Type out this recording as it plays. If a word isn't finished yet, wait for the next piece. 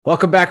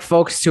Welcome back,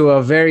 folks, to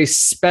a very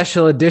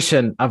special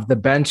edition of the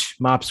Bench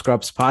Mop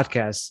Scrubs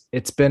podcast.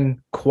 It's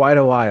been quite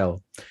a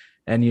while.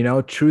 And,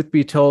 truth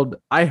be told,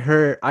 I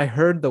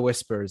heard the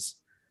whispers.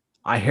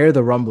 I hear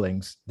the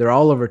rumblings. They're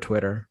all over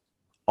Twitter,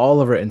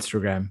 all over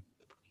Instagram,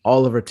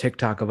 all over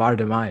TikTok of our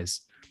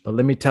demise. But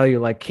let me tell you,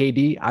 like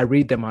KD, I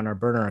read them on our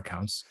burner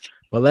accounts.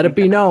 But let it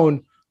be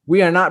known,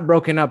 we are not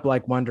broken up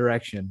like One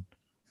Direction.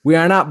 We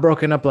are not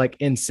broken up like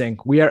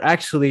NSYNC. We are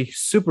actually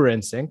super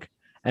NSYNC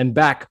and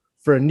back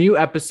for a new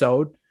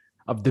episode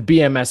of the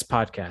BMS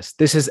podcast.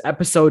 This is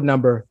episode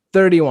number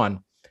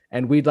 31,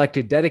 and we'd like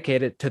to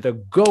dedicate it to the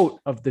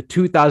GOAT of the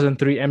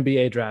 2003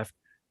 NBA draft,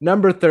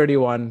 number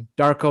 31,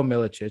 Darko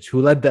Milicic,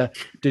 who led the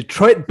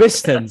Detroit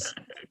Pistons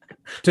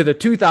to the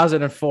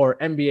 2004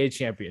 NBA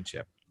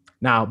championship.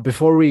 Now,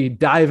 before we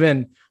dive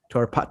in to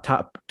our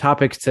top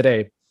topics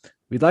today,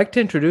 we'd like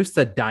to introduce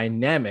the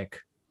dynamic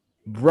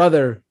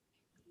brother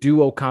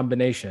duo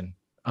combination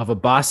of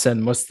Abbas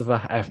and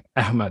Mustafa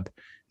Ahmed.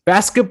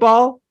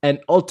 Basketball and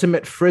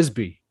ultimate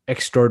frisbee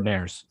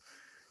extraordinaires.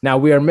 Now,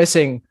 we are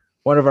missing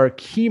one of our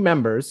key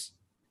members,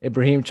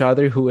 Ibrahim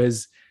Chaudhry, who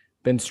has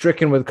been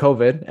stricken with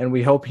COVID, and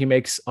we hope he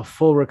makes a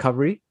full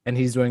recovery and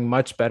he's doing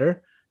much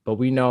better. But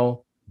we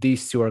know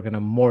these two are going to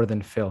more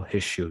than fill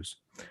his shoes.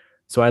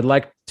 So I'd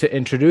like to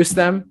introduce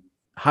them.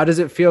 How does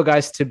it feel,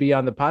 guys, to be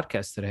on the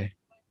podcast today?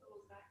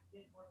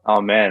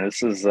 Oh, man,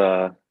 this is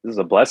a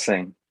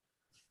blessing.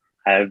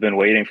 I've been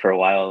waiting for a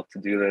while to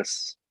do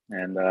this.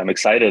 And I'm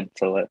excited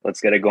to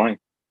let's get it going.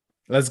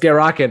 Let's get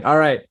rocking. All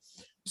right.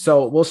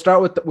 So we'll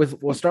start with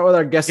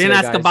our guest. You didn't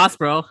today, ask guys. Abbas,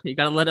 bro. You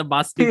gotta let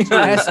Abbas speak too.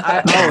 Yes,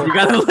 you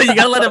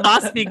gotta let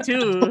Abbas speak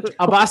too.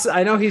 Abbas,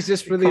 I know he's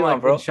just really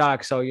in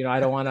shock. So I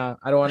don't wanna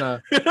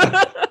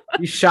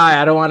he's shy.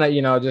 I don't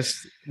wanna,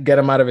 just get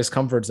him out of his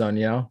comfort zone,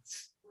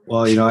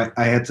 Well,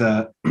 I had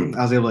to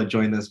I was able to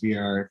join this via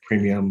our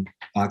premium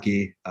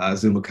hockey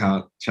Zoom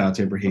account. Shout out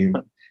to Ibrahim.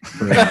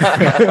 She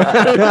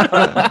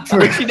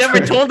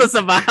never told us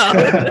about.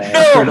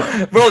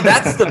 No, bro,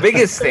 that's the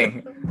biggest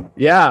thing.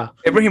 Yeah,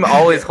 Ibrahim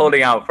always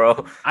holding out,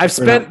 bro. I've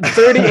spent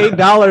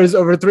 $38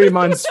 over 3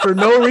 months for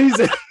no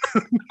reason.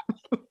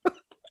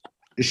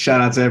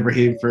 Shout out to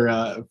Ibrahim for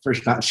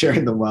not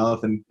sharing the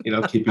wealth and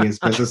keeping his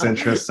business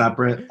interests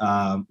separate.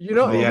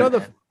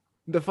 The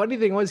funny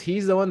thing was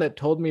he's the one that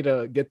told me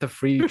to get the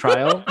free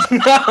trial for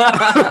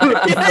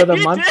the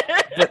month,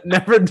 but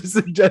never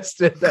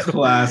suggested that.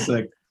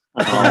 Classic.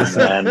 Oh,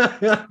 man.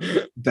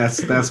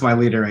 That's my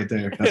leader right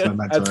there. That's my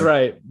mentor. That's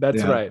right.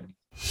 That's right.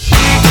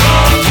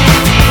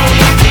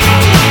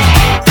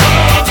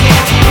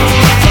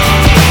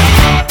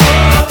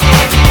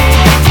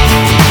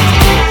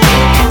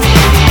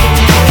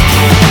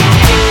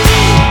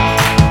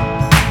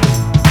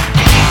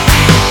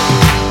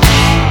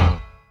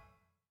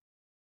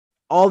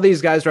 All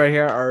these guys right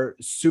here are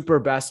super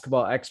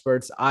basketball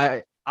experts.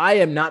 I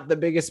am not the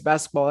biggest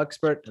basketball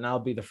expert, and I'll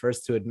be the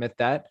first to admit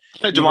that.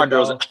 DeMar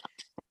DeRozan.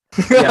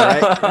 Yeah,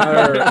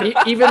 right.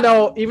 Even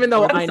though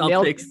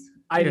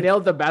I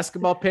nailed the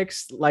basketball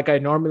picks like I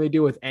normally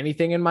do with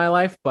anything in my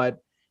life, but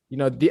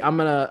I'm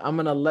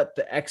gonna let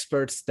the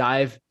experts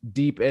dive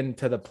deep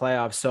into the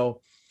playoffs.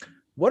 So,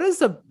 what has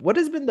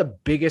been the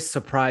biggest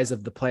surprise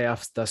of the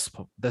playoffs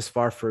thus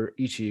far for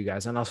each of you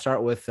guys? And I'll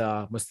start with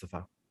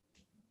Mustafa.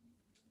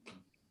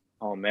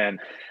 Oh, man,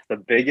 the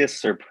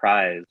biggest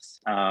surprise.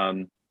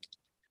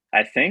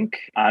 I think,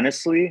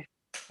 honestly,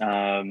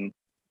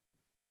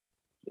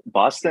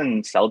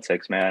 Boston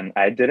Celtics, man.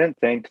 I didn't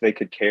think they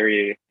could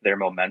carry their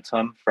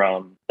momentum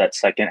from that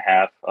second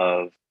half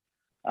of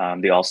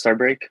the All-Star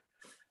break.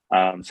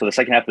 So the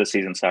second half of the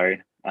season,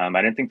 sorry. I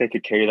didn't think they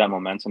could carry that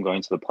momentum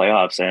going to the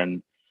playoffs,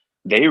 and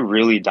they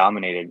really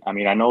dominated. I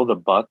mean, I know the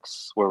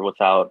Bucks were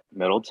without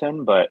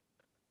Middleton, but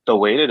the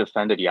way they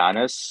defended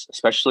Giannis,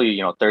 especially,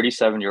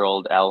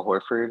 37-year-old Al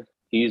Horford,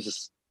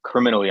 he's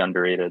criminally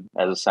underrated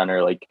as a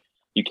center. Like,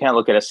 you can't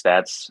look at his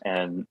stats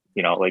and,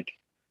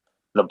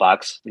 the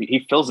box.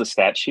 He fills the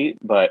stat sheet,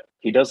 but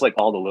he does like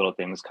all the little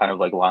things, kind of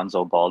like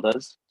Lonzo Ball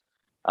does.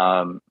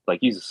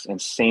 He's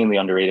insanely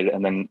underrated.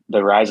 And then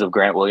the rise of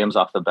Grant Williams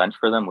off the bench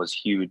for them was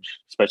huge,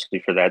 especially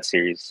for that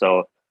series.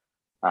 So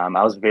I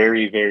was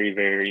very, very,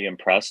 very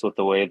impressed with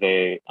the way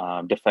they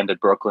defended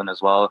Brooklyn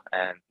as well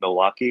and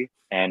Milwaukee.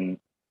 And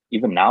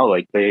even now,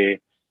 they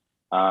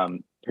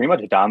pretty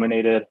much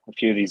dominated a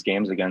few of these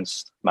games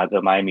against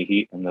the Miami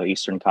Heat in the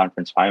Eastern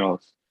Conference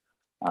Finals.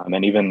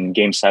 And even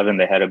Game 7,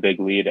 they had a big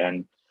lead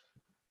and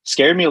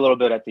scared me a little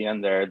bit at the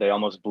end there. They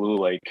almost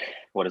blew a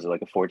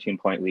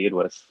 14-point lead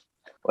with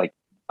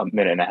a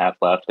minute and a half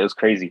left. It was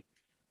crazy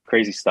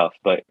stuff.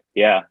 But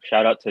yeah,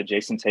 shout out to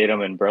Jason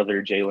Tatum and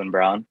brother Jaylen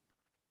Brown.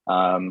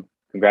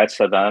 Congrats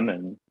to them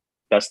and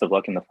best of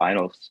luck in the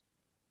finals.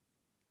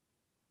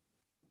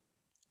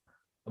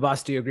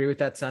 Abbas, do you agree with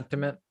that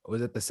sentiment?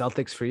 Was it the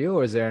Celtics for you,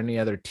 or is there any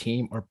other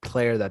team or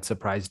player that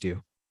surprised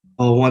you?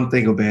 Well, one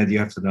thing, Obed, you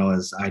have to know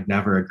is I'd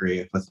never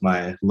agree with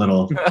my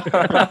little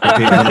brother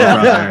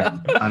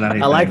on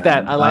anything. I like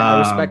that. I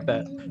respect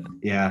that.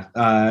 Yeah.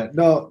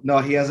 No,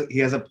 he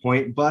has a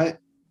point, but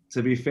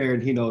to be fair,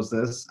 and he knows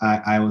this,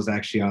 I was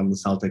actually on the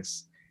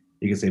Celtics,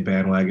 you could say,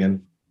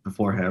 bandwagon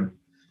before him.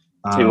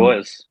 He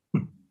was.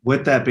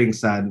 With that being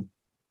said,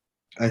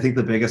 I think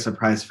the biggest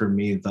surprise for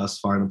me thus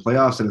far in the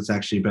playoffs, and it's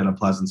actually been a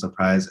pleasant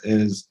surprise,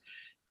 is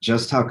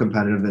just how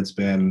competitive it's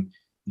been,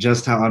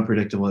 just how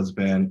unpredictable it's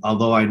been.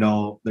 Although I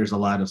know there's a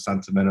lot of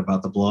sentiment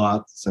about the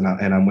blowouts, and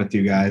I'm with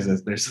you guys.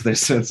 There's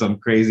been some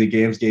crazy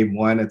games. Game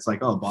 1, it's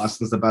like, oh,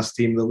 Boston's the best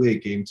team in the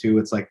league. Game 2,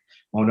 it's like,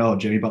 oh no,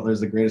 Jimmy Butler's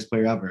the greatest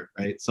player ever,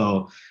 right?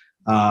 So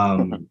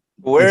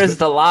Where's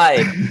the lie?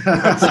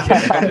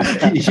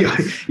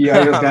 you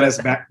always got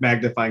his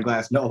magnifying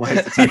glass. No,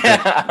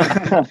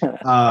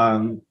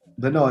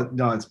 but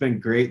no, it's been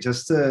great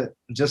just to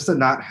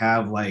not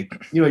have, like,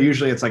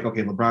 usually it's like,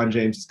 okay, LeBron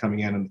James is coming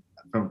in, and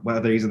from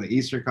whether he's in the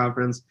Eastern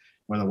Conference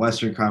or the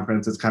Western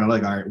Conference, it's kind of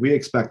like, all right, we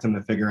expect him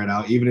to figure it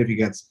out, even if he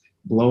gets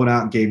blown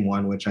out Game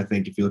 1, which I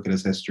think if you look at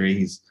his history,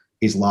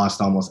 he's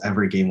lost almost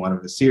every Game 1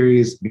 of the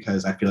series,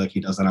 because I feel like he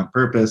does it on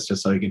purpose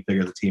just so he can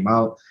figure the team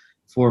out,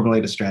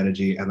 formulate a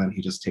strategy, and then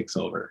he just takes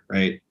over,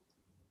 right?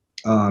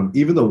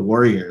 Even the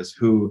Warriors,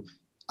 who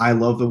I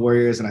love the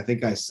Warriors, and I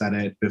think I said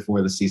it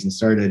before the season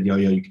started,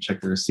 you can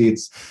check the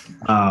receipts,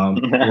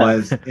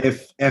 was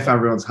if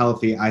everyone's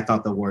healthy, I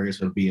thought the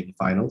Warriors would be in the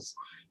finals.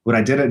 What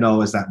I didn't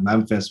know is that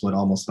Memphis would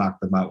almost knock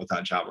them out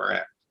without Ja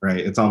Morant, right?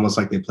 It's almost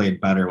like they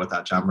played better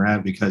without Ja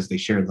Morant because they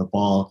shared the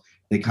ball.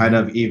 They kind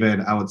of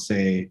even, I would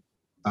say,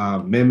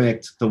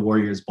 mimicked the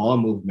Warriors' ball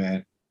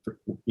movement,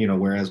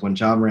 whereas when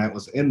Ja Morant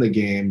was in the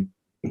game,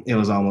 it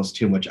was almost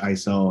too much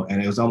ISO,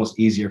 and it was almost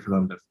easier for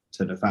them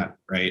to defend,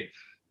 right?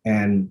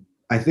 And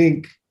I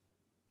think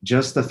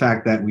just the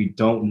fact that we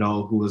don't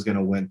know who was going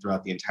to win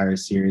throughout the entire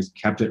series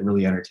kept it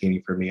really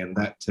entertaining for me, and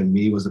that to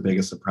me was the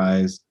biggest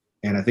surprise.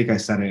 And I think I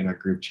said it in our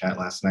group chat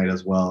last night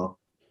as well.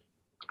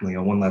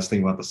 One last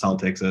thing about the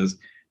Celtics is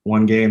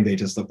one game they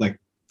just look like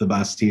the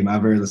best team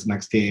ever. This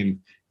next game,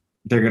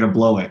 they're going to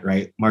blow it,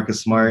 right? Marcus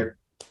Smart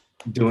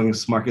doing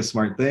Marcus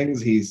Smart things.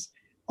 He's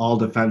all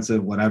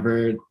defensive,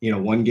 whatever,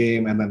 one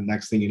game, and then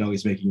next thing you know,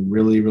 he's making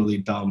really, really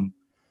dumb,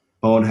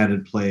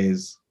 boneheaded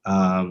plays.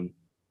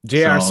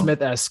 J.R.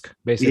 Smith-esque,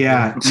 basically.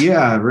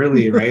 Yeah,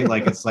 really, right?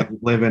 Like, it's like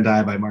live and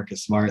die by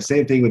Marcus Smart.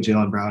 Same thing with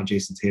Jaylen Brown,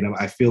 Jason Tatum.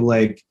 I feel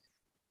like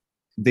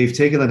they've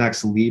taken the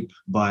next leap,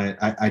 but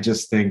I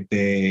just think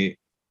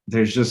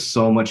there's just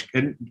so much,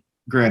 and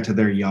granted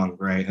they're young,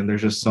 right? And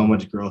there's just so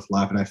much growth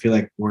left. And I feel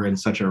like we're in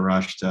such a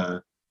rush I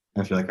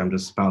feel like I'm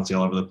just bouncing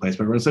all over the place,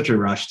 but we're in such a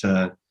rush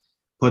to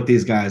put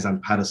these guys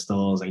on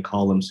pedestals and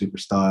call them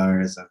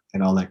superstars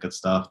and all that good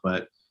stuff.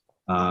 But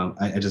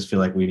I just feel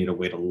like we need to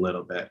wait a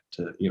little bit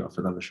to,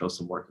 for them to show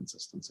some more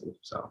consistency.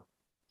 So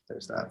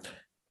there's that.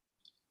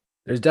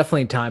 There's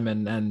definitely time,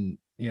 and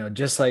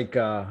just like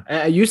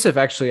Yusuf,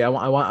 actually, I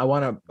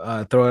want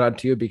to throw it out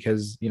to you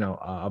because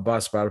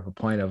Abbas brought up a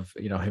point of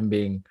him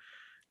being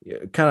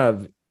kind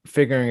of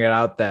figuring it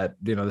out that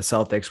the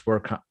Celtics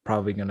were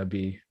probably going to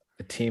be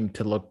a team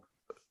to look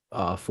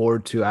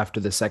forward to after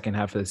the second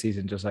half of the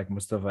season, just like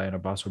Mustafa and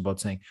Abbas were both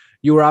saying.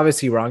 You were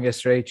obviously wrong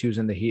yesterday,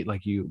 choosing the Heat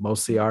like you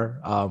mostly are.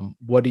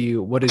 What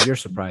is your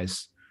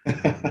surprise?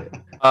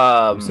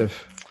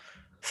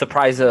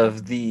 Surprise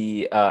of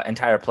the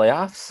entire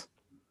playoffs?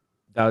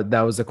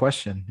 That was the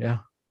question. Yeah.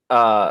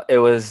 It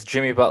was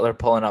Jimmy Butler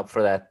pulling up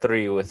for that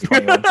 3 with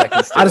 21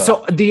 seconds to go.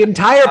 So the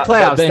entire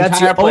playoffs, that's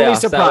your only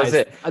surprise.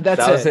 That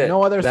was it.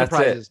 No other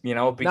surprises.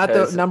 Because not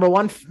the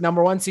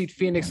number one seed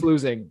Phoenix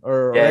losing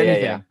or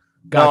anything. Yeah.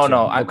 Gotcha.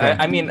 No. Okay.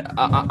 I mean,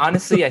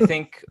 honestly, I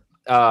think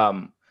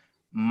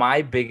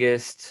my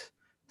biggest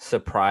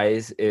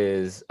surprise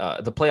is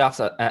the playoffs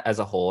as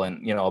a whole,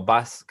 and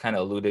Abbas kind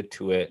of alluded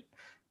to it.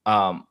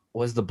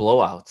 Was the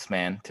blowouts,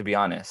 man? To be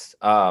honest,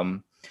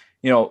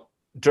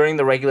 during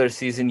the regular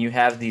season, you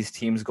have these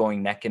teams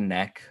going neck and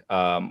neck,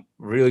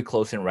 really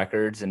close in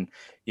records, and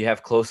you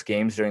have close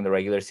games during the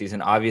regular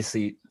season.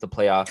 Obviously, the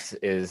playoffs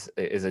is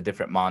a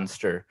different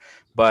monster,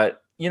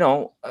 but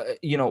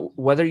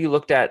whether you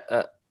looked at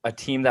a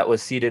team that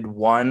was seeded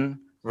 1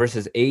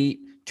 versus 8,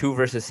 2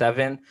 versus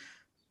 7,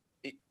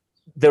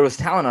 there was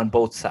talent on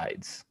both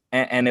sides,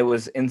 and it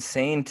was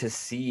insane to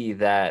see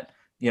that.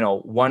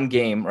 One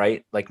game,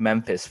 right? Like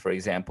Memphis, for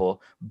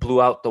example,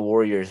 blew out the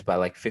Warriors by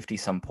like 50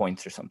 some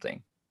points or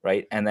something,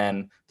 right? And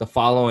then the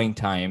following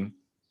time,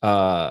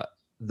 the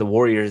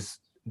Warriors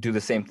do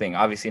the same thing.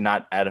 Obviously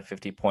not at a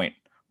 50-point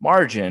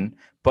margin,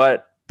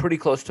 but pretty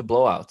close to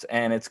blowouts.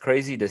 And it's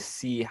crazy to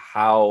see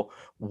how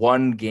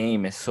one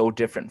game is so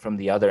different from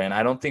the other. And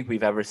I don't think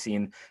we've ever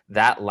seen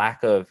that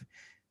lack of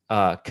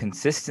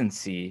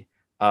consistency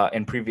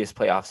in previous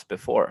playoffs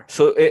before.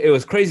 So it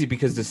was crazy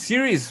because the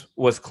series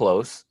was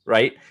close,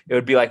 right? It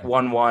would be like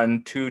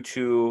 1-1,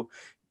 2-2,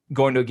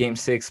 going to a game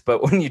 6.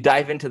 But when you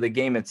dive into the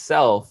game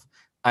itself,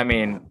 I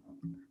mean,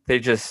 they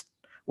just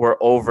were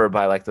over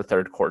by like the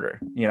third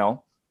quarter,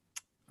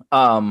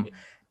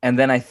 And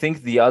then I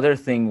think the other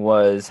thing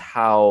was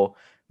how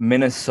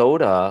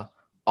Minnesota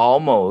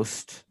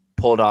almost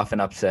pulled off an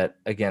upset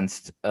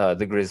against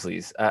the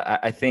Grizzlies.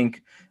 I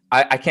think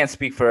I can't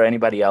speak for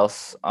anybody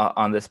else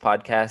on this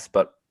podcast,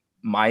 but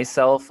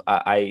myself,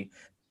 I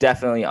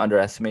definitely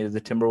underestimated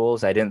the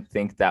Timberwolves. I didn't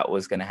think that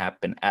was going to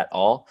happen at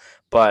all.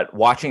 But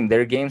watching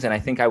their games, and I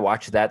think I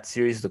watched that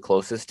series the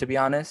closest, to be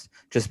honest,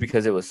 just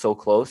because it was so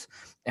close.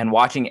 And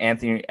watching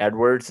Anthony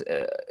Edwards,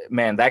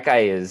 man, that guy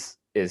is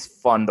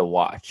fun to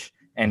watch.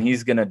 And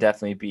he's going to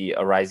definitely be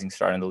a rising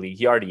star in the league.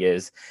 He already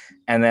is.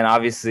 And then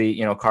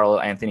obviously, Karl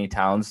Anthony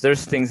Towns,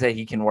 there's things that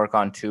he can work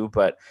on too.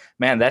 But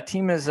man, that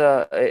team is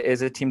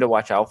a team to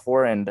watch out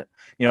for. And,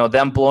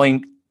 them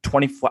blowing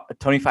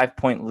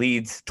 25-point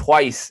leads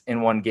twice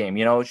in one game,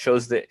 it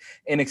shows the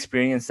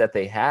inexperience that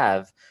they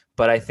have.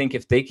 But I think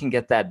if they can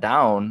get that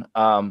down,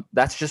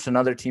 that's just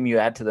another team you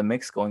add to the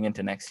mix going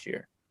into next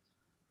year.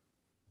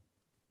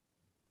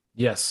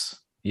 Yes.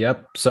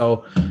 Yep.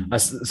 So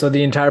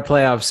the entire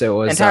playoffs, it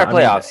was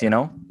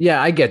playoffs.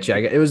 Yeah, I get you.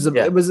 It was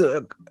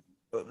a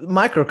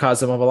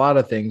microcosm of a lot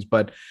of things,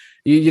 but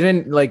you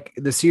didn't like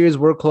the series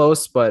were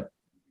close, but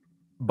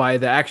by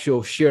the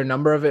actual sheer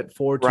number of it,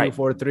 4-2, right.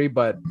 4-3.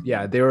 But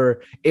yeah,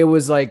 it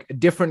was like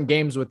different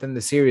games within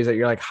the series that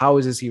you're like, how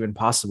is this even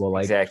possible?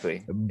 Like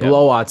exactly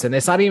blowouts, and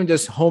it's not even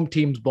just home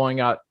teams blowing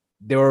out.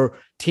 There were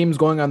teams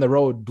going on the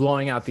road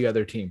blowing out the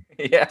other team.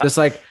 Yeah, just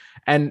like.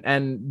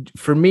 And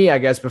for me, I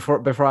guess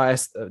before I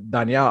asked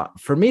Danielle,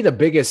 for me, the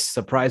biggest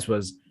surprise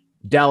was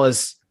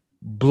Dallas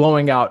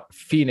blowing out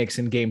Phoenix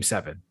in Game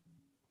 7.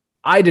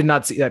 I did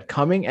not see that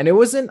coming. And it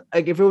wasn't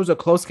like, if it was a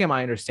close game,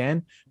 I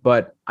understand,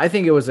 but I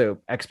think it was an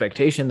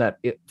expectation that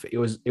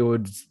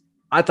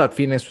I thought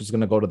Phoenix was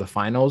going to go to the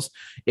finals,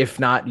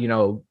 if not,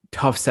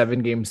 tough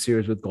 7-game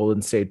series with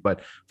Golden State, but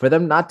for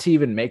them not to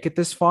even make it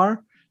this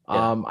far,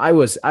 yeah. I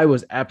was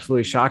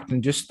absolutely shocked,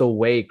 and just the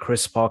way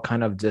Chris Paul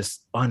kind of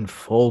just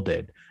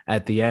unfolded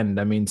at the end.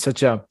 I mean,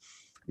 such a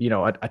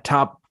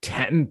top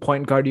 10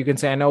 point guard, you can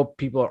say. I know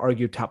people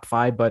argue top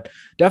 5, but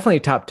definitely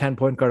top 10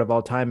 point guard of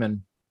all time,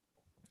 and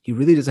he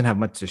really doesn't have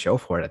much to show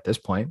for it at this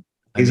point.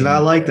 He's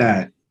not like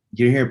that.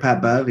 You hear Pat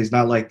Bev? He's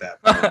not like that.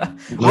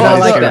 Not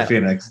like that.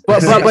 Phoenix.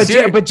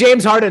 But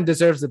James Harden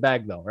deserves the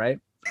bag, though, right?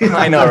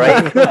 I know,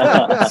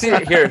 right? See,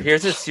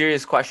 here's a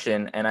serious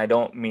question, and I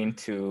don't mean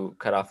to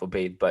cut off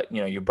Obaid, but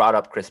you brought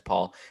up Chris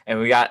Paul, and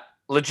we got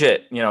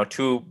legit,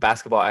 2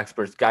 basketball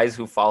experts, guys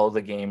who follow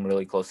the game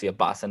really closely,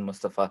 Abbas and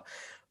Mustafa.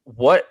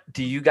 What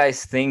do you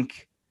guys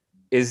think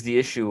is the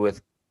issue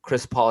with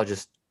Chris Paul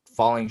just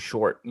falling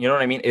short? You know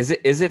what I mean? Is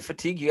it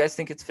fatigue? You guys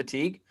think it's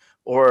fatigue,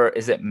 or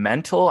is it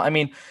mental? I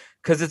mean,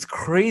 because it's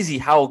crazy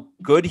how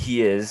good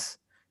he is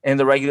in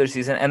the regular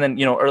season, and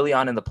then early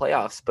on in the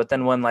playoffs, but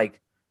then when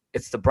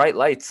it's the bright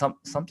lights,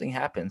 something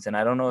happens, and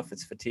I don't know if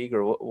it's fatigue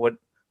or what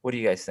do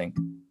you guys think?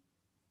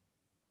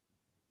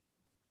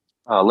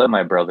 I'll let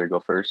my brother go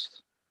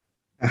first.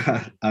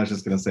 I was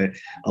just gonna say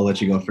I'll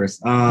let you go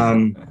first.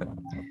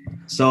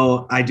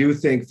 So I do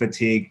think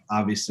fatigue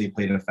obviously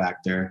played a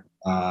factor.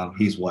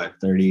 He's what,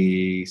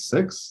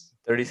 36?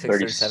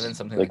 37,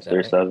 something like that.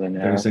 37,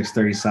 yeah. 36,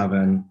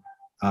 37.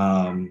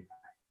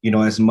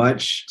 As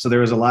much, so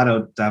there was a lot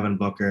of Devin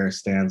Booker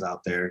stands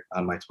out there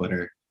on my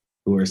Twitter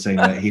who were saying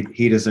that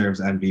he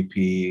deserves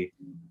MVP.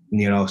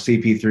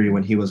 CP3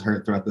 when he was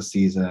hurt throughout the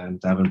season,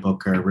 Devin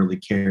Booker really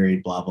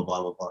carried, blah, blah,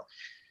 blah, blah, blah.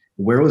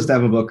 Where was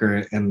Devin Booker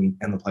in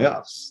the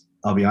playoffs?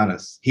 I'll be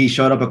honest. He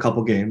showed up a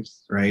couple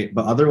games, right?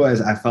 But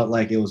otherwise, I felt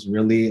like it was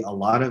really, a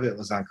lot of it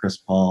was on Chris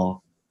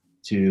Paul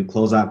to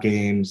close out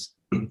games,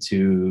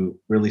 to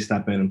really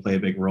step in and play a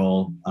big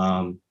role.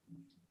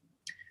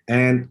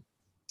 And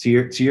to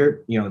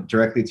your,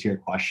 directly to your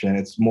question,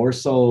 it's more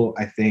so,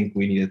 I think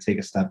we need to take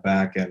a step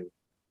back and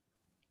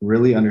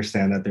really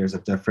understand that there's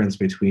a difference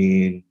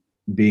between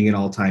being an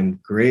all-time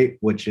great,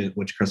 which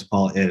Chris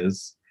Paul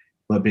is,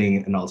 but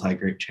being an all-time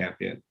great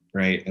champion,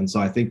 right? And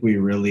so I think we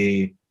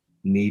really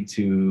need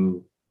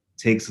to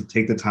take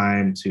the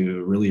time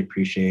to really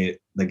appreciate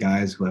the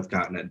guys who have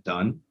gotten it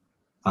done,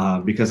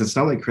 because it's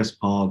not like Chris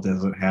Paul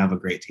doesn't have a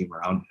great team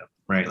around him,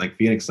 right? Like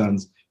Phoenix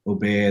Suns,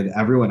 Obaid,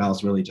 everyone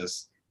else really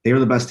they were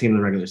the best team in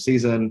the regular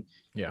season.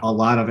 Yeah. A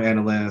lot of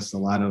analysts, a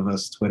lot of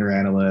us Twitter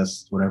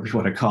analysts, whatever you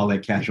want to call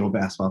it, casual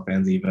basketball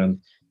fans even,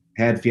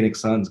 had Phoenix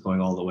Suns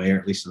going all the way, or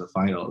at least to the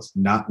finals,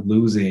 not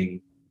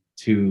losing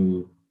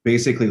to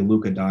basically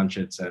Luka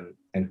Doncic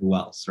and who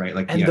else, right?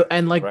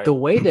 The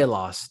way they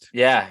lost.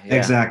 Yeah.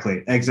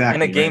 Exactly.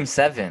 In a Game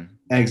 7.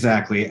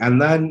 Exactly.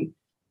 And then,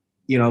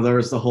 there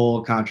was the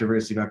whole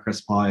controversy about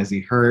Chris Paul. Is he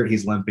hurt?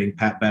 He's limping.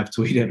 Pat Bev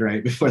tweeted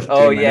right before the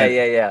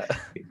game. Yeah.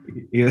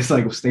 He was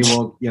like, stay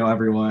woke,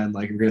 everyone,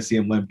 like, we're going to see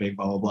him limping,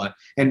 blah, blah, blah.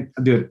 And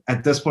dude,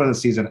 at this point of the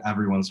season,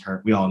 everyone's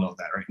hurt. We all know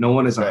that, right? No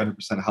one is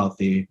 100%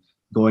 healthy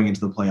going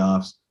into the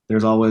playoffs.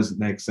 There's always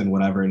nicks and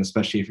whatever, and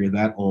especially if you're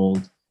that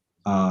old.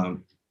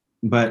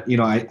 But,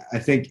 I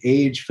think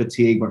age,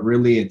 fatigue, but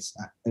really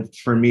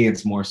for me,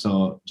 it's more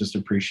so just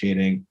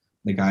appreciating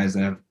the guys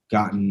that have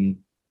gotten,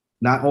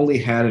 not only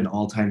had an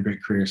all-time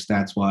great career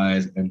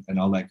stats-wise and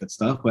all that good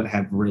stuff, but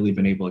have really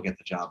been able to get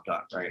the job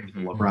done, right?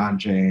 Mm-hmm. LeBron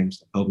James,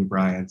 the Kobe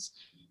Bryants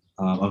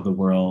of the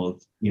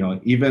world,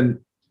 even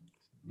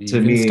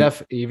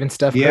Steph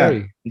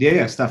Curry.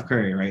 Yeah, Steph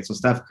Curry, right? So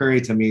Steph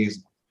Curry to me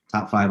is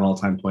top 5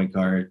 all-time point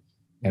guard.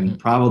 and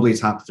probably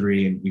top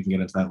 3. And we can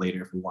get into that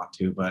later if we want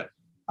to. But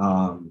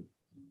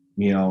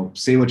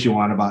say what you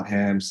want about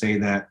him. Say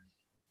that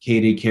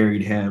KD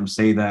carried him.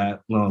 Say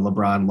that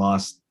LeBron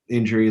lost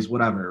injuries,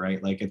 whatever,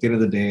 right? Like at the end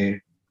of the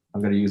day,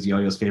 I'm gonna use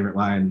Yo-Yo's favorite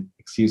line: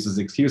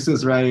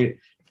 excuses, right?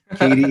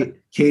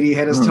 KD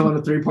had his toe on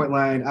the 3-point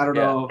line. I don't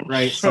know,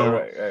 right? So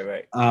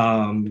right.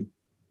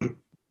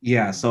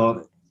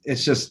 So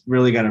it's just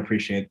really got to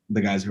appreciate the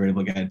guys who are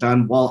able to get it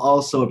done, while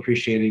also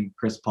appreciating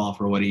Chris Paul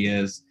for what he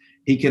is.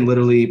 He can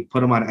literally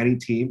put him on any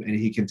team, and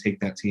he can take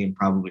that team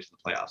probably to the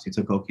playoffs. He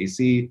took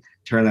OKC,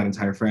 turned that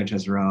entire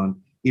franchise around.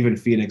 Even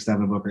Phoenix,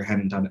 Devin Booker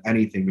hadn't done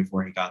anything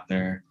before he got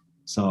there.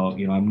 So, I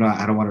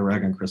don't want to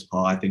rag on Chris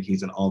Paul. I think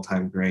he's an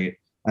all-time great.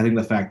 I think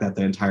the fact that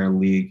the entire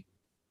league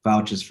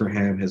vouches for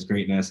him, his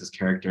greatness, his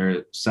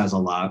character, says a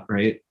lot,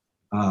 right?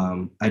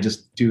 I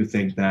just do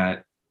think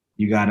that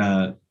you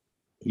gotta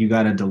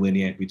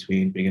delineate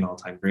between being an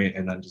all-time great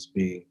and then just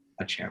being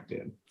a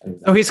champion.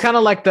 So he's kind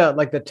of like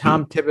the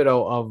Tom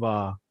Thibodeau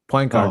of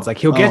point guards. Like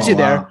he'll get you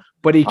there,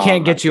 but he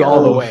can't get you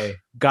all the way.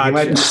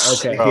 Gotcha.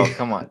 Okay. Bro,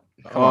 come on.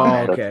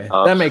 Okay.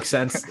 That makes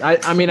sense.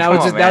 I mean, I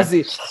was just that's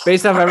the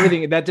based off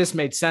everything that just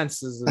made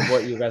sense. Is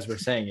what you guys were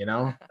saying,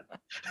 Oh,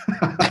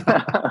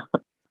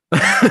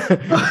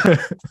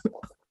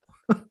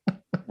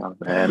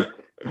 man.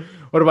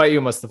 What about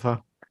you,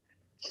 Mustafa?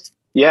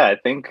 Yeah, I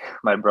think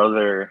my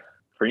brother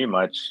pretty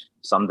much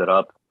summed it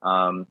up.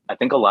 I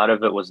think a lot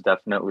of it was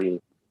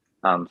definitely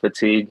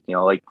fatigue.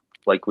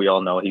 Like we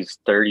all know, he's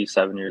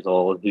 37 years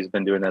old. He's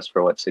been doing this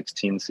for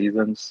 16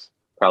 seasons,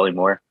 probably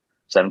more,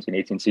 17,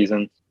 18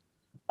 seasons.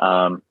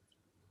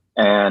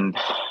 And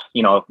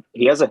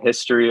he has a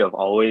history of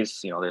always,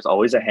 there's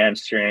always a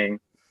hamstring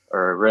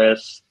or a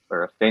wrist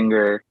or a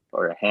finger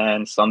or a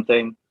hand,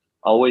 something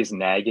always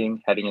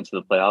nagging heading into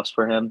the playoffs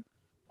for him.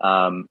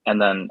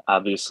 And then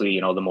obviously,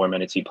 the more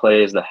minutes he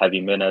plays, the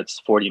heavy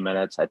minutes, 40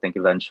 minutes, I think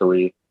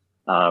eventually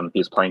he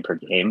was playing per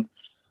game,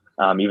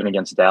 even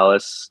against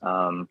Dallas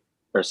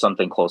or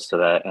something close to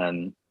that.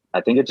 And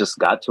I think it just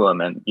got to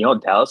him. And,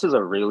 Dallas is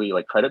a really,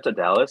 credit to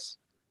Dallas.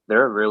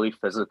 They're a really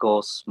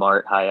physical,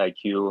 smart, high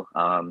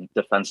IQ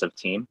defensive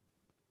team.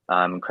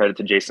 Credit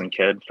to Jason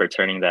Kidd for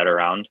turning that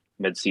around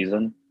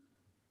mid-season.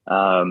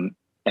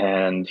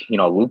 And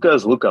Luka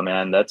is Luka,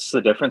 man. That's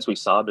the difference we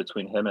saw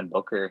between him and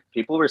Booker.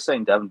 People were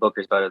saying Devin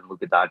Booker's better than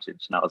Luka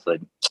Doncic, and I was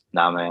like,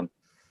 nah, man.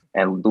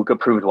 And Luka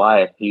proved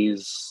why.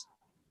 He's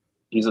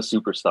a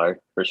superstar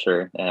for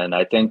sure. And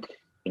I think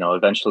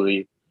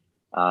eventually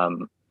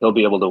he'll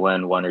be able to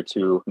win 1 or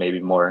 2, maybe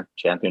more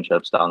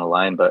championships down the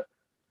line. But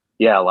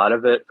yeah, a lot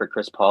of it for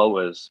Chris Paul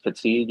was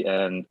fatigue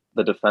and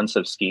the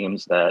defensive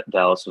schemes that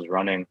Dallas was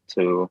running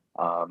to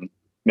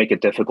make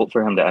it difficult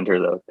for him to enter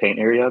the paint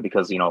area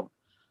because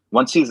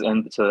once he's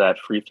into that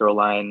free throw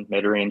line,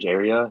 mid-range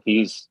area,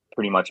 he's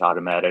pretty much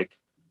automatic.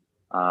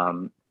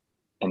 And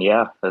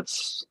yeah, I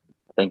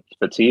think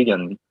fatigue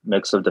and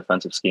mix of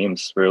defensive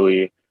schemes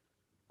really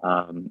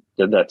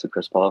did that to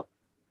Chris Paul.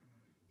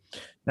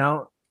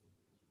 Now,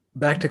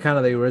 back to kind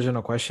of the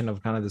original question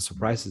of kind of the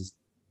surprises.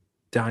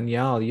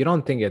 Danielle, you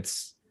don't think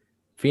it's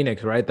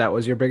Phoenix, right? That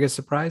was your biggest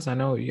surprise? I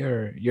know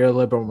you're a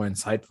little bit more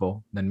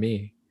insightful than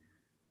me.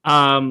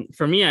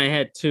 For me, I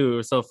had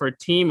 2. So for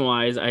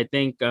team-wise, I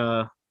think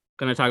going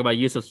to talk about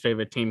Yusuf's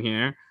favorite team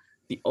here.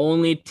 The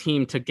only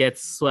team to get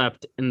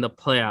swept in the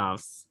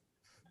playoffs,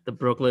 the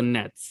Brooklyn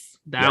Nets.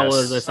 That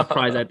was a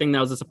surprise. I think that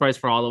was a surprise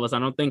for all of us. I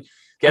don't think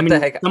the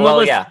heck.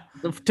 Well, yeah.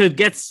 To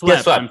get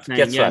swept. I'm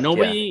saying.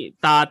 Nobody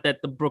thought that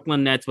the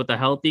Brooklyn Nets with a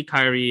healthy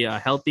Kyrie, a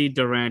healthy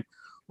Durant,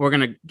 were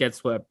gonna get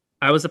swept.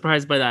 I was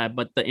surprised by that,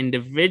 but the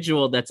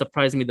individual that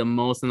surprised me the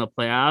most in the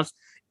playoffs,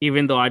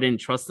 even though I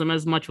didn't trust him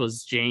as much,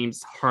 was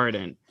James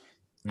Harden,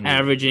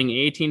 averaging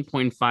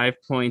 18.5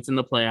 points in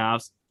the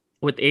playoffs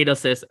with 8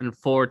 assists and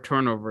 4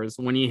 turnovers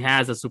when he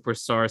has a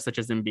superstar such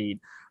as Embiid,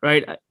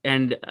 right?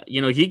 And,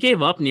 he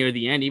gave up near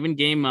the end, even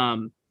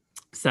game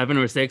 7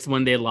 or 6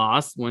 when they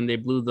lost, when they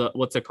blew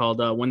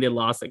when they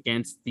lost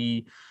against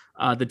the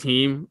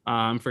team.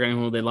 I'm forgetting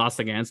who they lost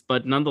against,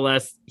 but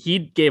nonetheless, he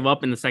gave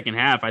up in the second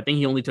half. I think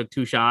he only took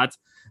 2 shots.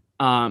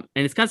 And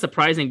it's kind of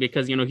surprising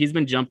because, he's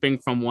been jumping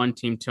from one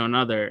team to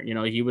another.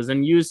 He was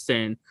in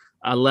Houston,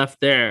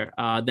 left there.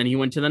 Then he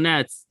went to the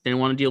Nets, didn't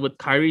want to deal with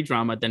Kyrie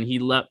drama. Then he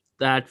left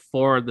that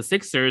for the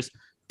Sixers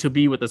to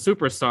be with a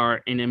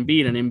superstar in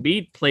Embiid. And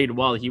Embiid played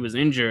well. He was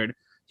injured.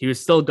 He was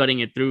still gutting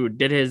it through,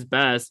 did his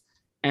best.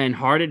 And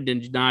Harden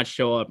did not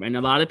show up. And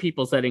a lot of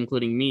people said,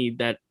 including me,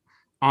 that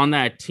on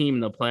that team in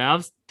the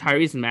playoffs,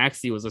 Tyrese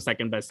Maxey was the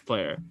second best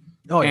player.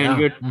 Oh, and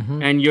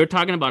yeah. You're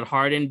talking about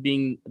Harden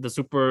being the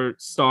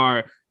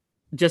superstar.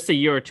 Just a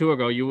year or 2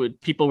 ago,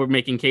 people were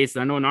making cases.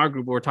 I know in our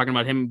group we were talking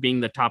about him being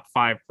the top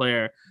 5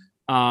 player.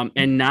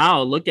 And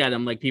now look at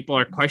him, like people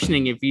are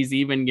questioning if he's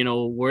even,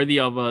 worthy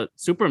of a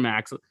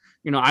supermax.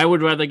 I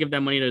would rather give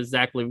that money to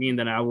Zach LaVine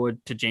than I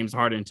would to James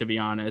Harden, to be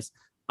honest.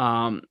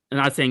 I'm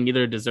not saying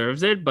either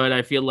deserves it, but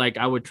I feel like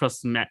I would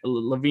trust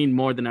LaVine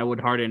more than I would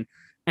Harden.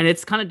 And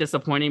it's kind of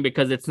disappointing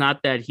because it's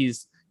not that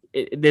he's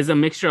there's a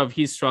mixture of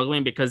he's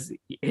struggling because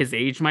his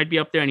age might be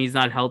up there and he's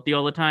not healthy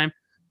all the time,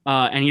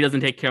 and he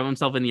doesn't take care of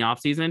himself in the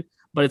offseason.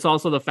 But it's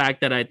also the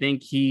fact that I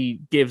think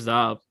he gives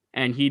up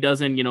and he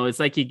doesn't, it's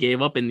like he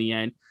gave up in the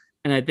end.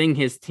 And I think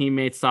his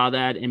teammates saw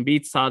that.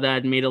 Embiid saw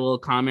that, made a little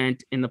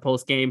comment in the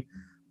post game.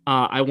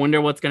 I wonder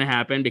what's going to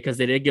happen because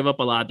they did give up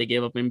a lot. They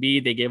gave up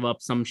Embiid. They gave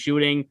up some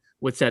shooting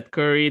with Seth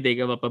Curry. They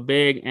gave up a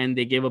big, and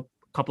they gave up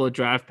a couple of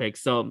draft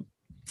picks. So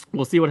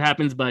we'll see what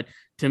happens. But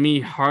to me,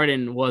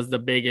 Harden was the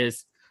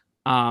biggest,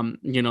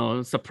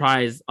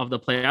 surprise of the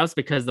playoffs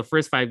because the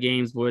first 5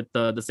 games with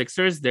the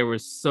Sixers, they were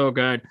so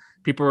good.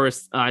 People were,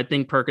 I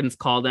think Perkins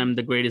called them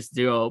the greatest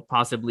duo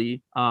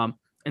possibly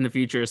in the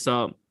future.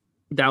 So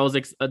that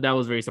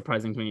was very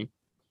surprising to me.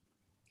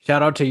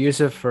 Shout out to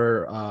Yusuf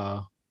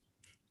for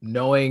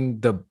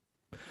knowing the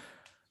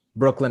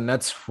Brooklyn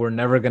Nets were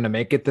never going to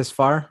make it this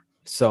far.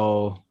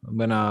 So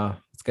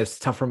it's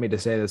tough for me to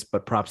say this,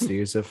 but props to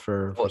Yusuf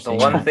for the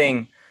one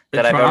thing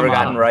that I've ever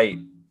gotten right.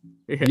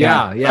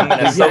 Yeah. I'm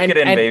gonna soak it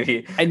in,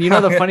 baby. And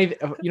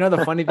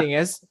the funny thing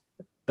is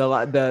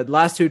the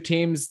last 2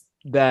 teams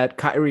that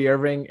Kyrie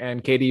Irving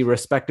and KD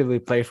respectively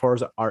play for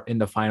are in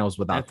the finals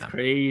without them.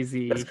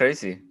 Crazy. That's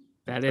crazy.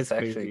 That's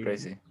actually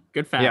crazy.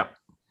 Good fact.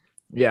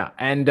 Yeah.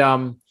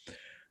 And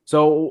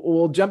so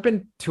we'll jump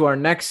into our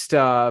next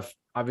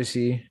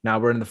obviously now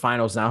we're in the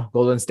finals now,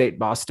 Golden State,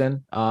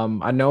 Boston.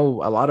 I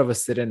know a lot of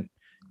us didn't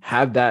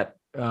have that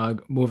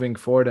moving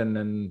forward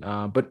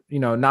but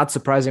not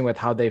surprising with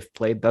how they've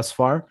played thus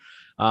far.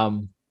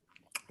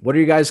 What are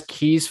you guys'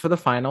 keys for the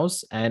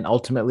finals, and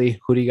ultimately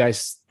who do you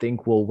guys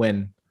think will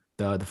win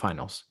the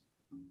finals?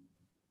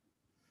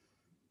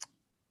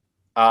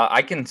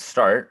 I can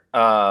start,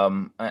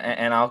 and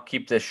I'll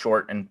keep this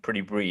short and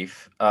pretty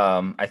brief.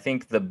 I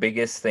think the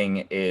biggest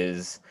thing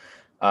is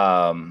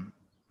the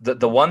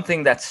one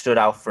thing that stood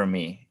out for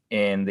me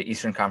in the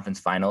Eastern Conference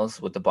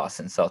Finals with the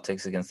Boston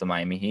Celtics against the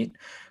Miami Heat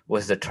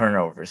was the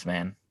turnovers,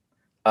 man.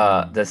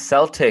 The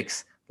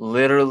Celtics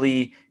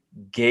literally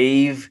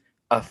gave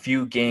a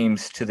few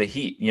games to the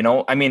Heat,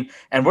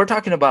 and we're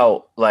talking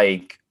about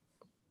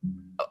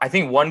I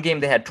think one game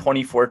they had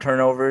 24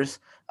 turnovers.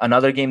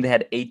 Another game they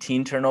had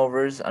 18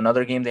 turnovers.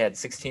 Another game they had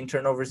 16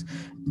 turnovers.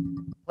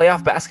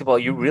 Playoff basketball,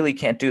 you really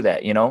can't do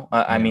that,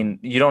 I mean,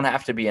 you don't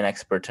have to be an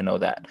expert to know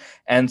that.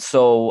 And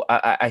so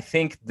I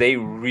think they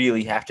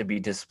really have to be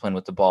disciplined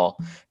with the ball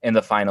in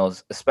the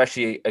finals,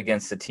 especially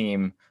against a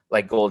team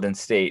like Golden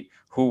State,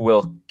 who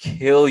will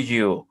kill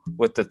you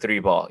with the 3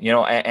 ball,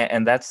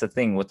 and that's the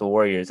thing with the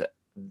Warriors.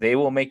 They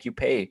will make you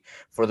pay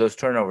for those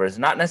turnovers,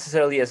 not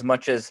necessarily as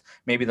much as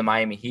maybe the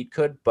Miami Heat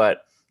could,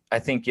 but I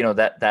think,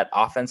 that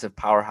offensive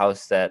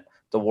powerhouse that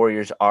the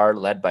Warriors are,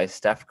 led by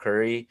Steph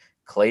Curry,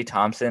 Klay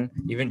Thompson,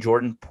 even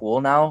Jordan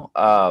Poole now.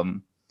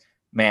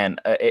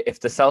 If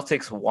the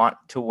Celtics want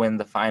to win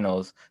the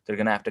finals, they're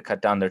going to have to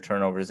cut down their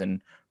turnovers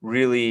and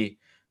really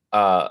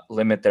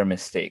limit their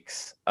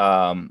mistakes.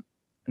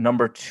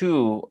 Number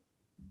 2,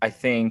 I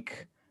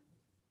think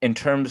in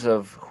terms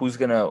of who's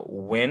going to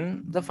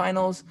win the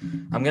finals,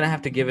 I'm going to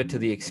have to give it to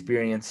the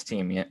experienced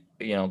team.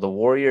 The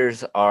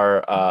Warriors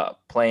are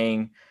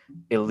playing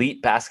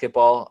elite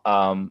basketball.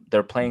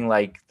 They're playing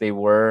like they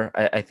were,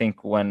 I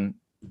think, when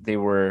they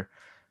were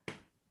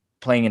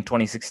playing in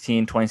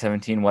 2016,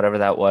 2017, whatever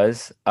that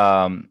was.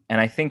 And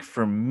I think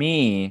for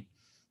me,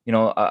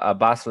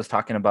 Abbas was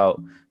talking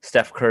about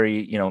Steph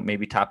Curry,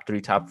 maybe top 3,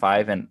 top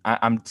 5. And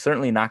I'm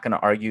certainly not going to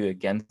argue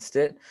against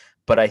it.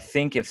 But I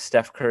think if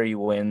Steph Curry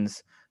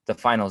wins the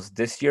finals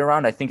this year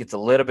around, I think it's a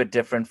little bit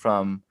different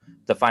from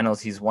the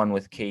finals he's won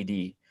with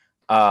KD.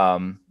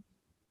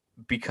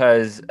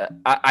 Because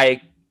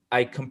I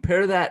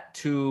compare that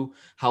to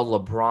how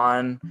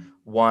LeBron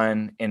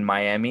won in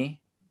Miami,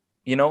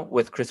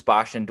 with Chris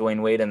Bosh and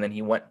Dwayne Wade, and then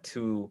he went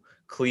to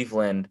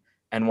Cleveland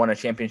and won a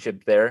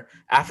championship there.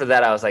 After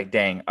that, I was like,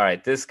 dang, all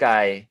right, this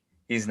guy,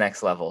 he's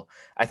next level.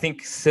 I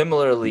think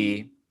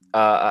similarly,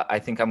 I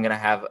think I'm going to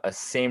have a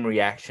same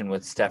reaction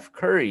with Steph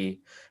Curry,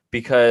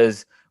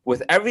 because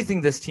with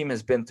everything this team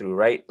has been through,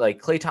 right?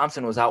 Like Klay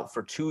Thompson was out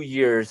for 2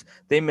 years.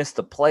 They missed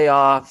the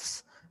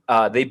playoffs.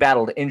 They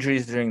battled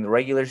injuries during the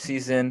regular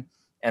season.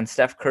 And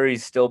Steph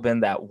Curry's still been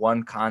that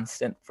one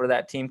constant for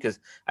that team, because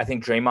I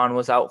think Draymond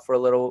was out for a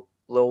little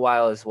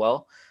while as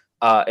well.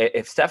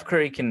 If Steph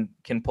Curry can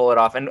pull it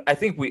off, and I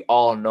think we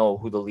all know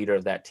who the leader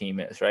of that team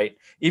is, right?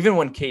 Even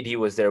when KD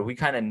was there, we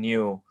kind of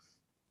knew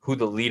who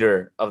the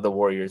leader of the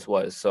Warriors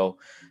was. So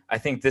I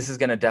think this is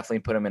going to definitely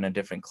put him in a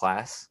different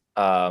class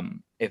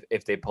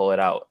if they pull it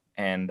out.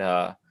 And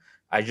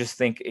I just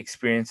think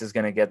experience is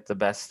going to get the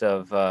best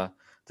of the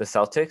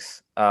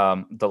Celtics,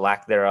 the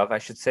lack thereof, I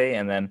should say.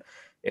 And then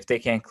if they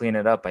can't clean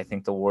it up, I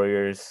think the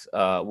Warriors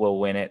will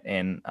win it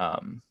in,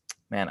 I'm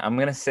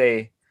going to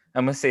say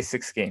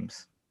 6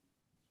 games.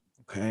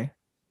 Okay.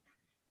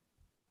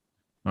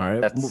 All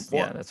right. That's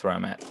where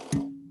I'm at.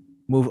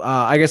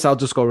 I guess I'll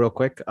just go real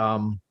quick.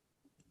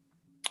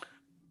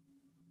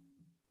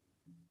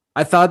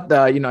 I thought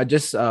that,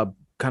 just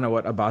kind of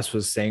what Abbas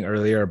was saying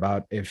earlier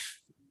about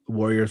if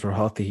Warriors were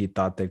healthy, he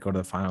thought they'd go to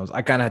the finals.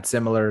 I kind of had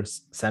similar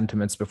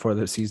sentiments before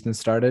the season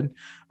started.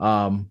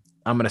 I'm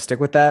going to stick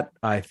with that.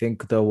 I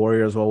think the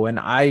Warriors will win.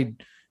 I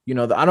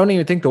don't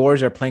even think the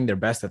Warriors are playing their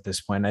best at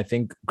this point. I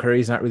think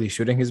Curry's not really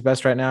shooting his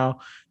best right now.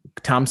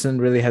 Thompson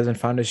really hasn't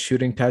found his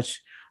shooting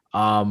touch.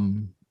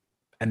 And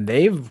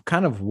they've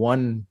kind of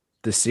won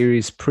the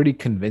series pretty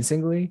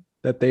convincingly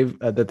that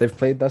they've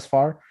played thus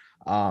far.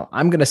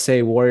 I'm going to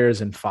say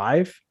Warriors in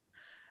 5.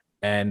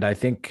 And I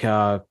think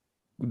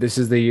this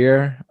is the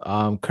year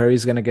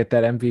Curry's going to get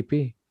that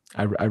MVP.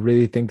 I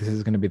really think this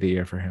is going to be the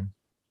year for him.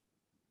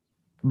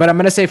 But I'm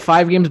going to say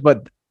 5 games,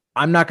 but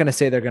I'm not going to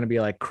say they're going to be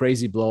like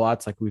crazy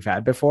blowouts like we've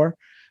had before.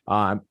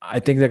 I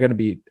think they're going to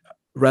be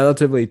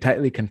relatively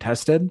tightly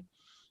contested.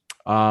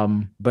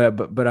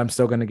 But I'm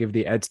still going to give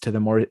the edge to the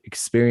more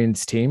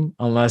experienced team,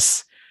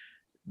 unless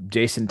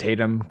Jason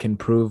Tatum can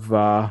prove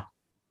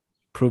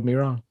me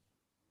wrong.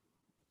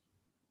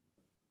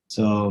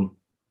 So,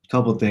 a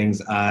couple of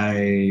things.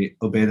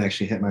 Obeyed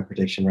actually hit my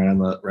prediction right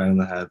on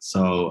the head.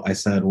 So I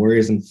said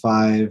Warriors in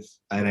 5,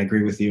 and I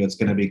agree with you. It's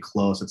going to be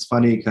close. It's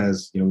funny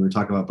because we were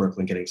talking about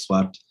Brooklyn getting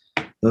swept.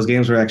 Those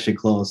games were actually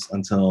close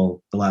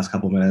until the last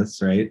couple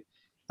minutes, right?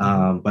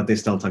 But they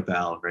still took the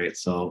L, right?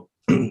 So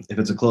if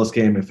it's a close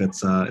game, if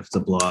it's a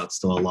blowout, it's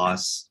still a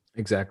loss.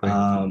 Exactly.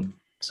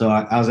 So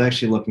I was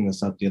actually looking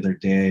this up the other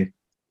day,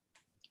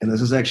 and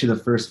this is actually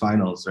the first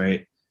finals,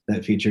 right,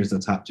 that features the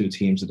top 2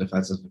 teams in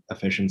defensive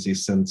efficiency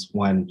since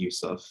when,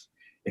 Yusuf?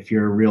 If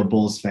you're a real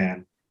Bulls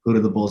fan, who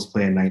did the Bulls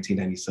play in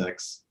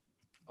 1996?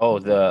 Oh,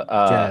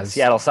 the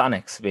Seattle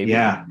Sonics, baby.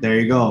 Yeah, there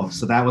you go.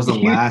 So that was the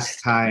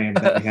last time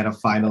that we had a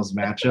finals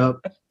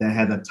matchup that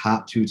had the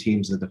top 2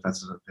 teams in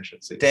defensive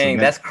efficiency. Dang,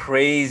 that's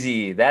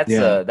crazy. That's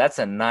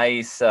a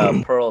nice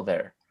pearl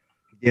there.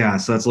 Yeah,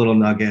 so that's a little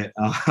nugget.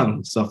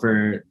 So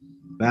for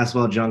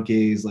basketball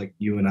junkies like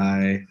you and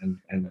I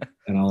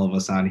and all of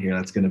us on here,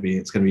 it's gonna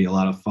be a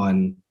lot of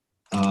fun.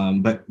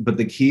 But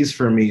the keys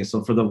for me,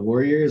 so for the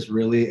Warriors,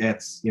 really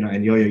it's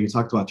and Yo-Yo, you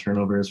talked about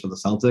turnovers for the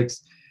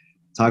Celtics.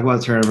 Talk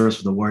about turnovers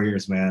for the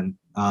Warriors, man.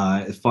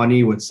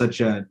 Funny with such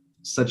a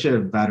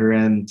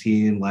veteran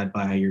team led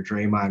by your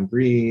Draymond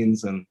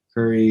Greens and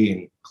Curry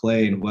and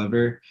Clay and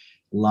whoever.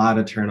 A lot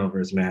of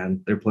turnovers, man.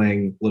 They're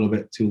playing a little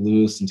bit too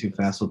loose and too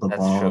fast with the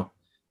ball.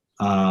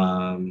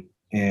 True.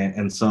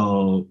 And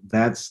so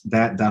that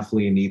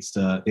definitely they need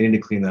to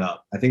clean that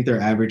up. I think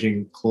they're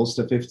averaging close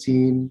to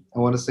 15, I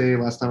want to say,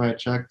 last time I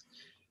checked,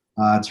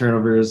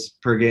 turnovers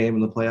per game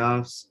in the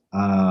playoffs.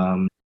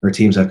 Or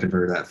teams have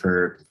converted that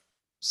for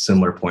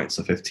similar points,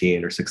 so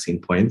 15 or 16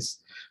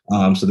 points.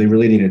 So they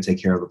really need to take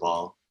care of the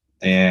ball.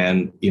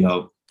 And,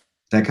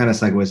 that kind of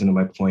segues into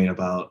my point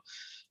about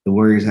the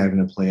Warriors having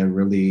to play a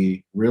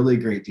really, really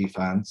great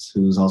defense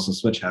who's also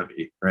switch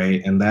heavy,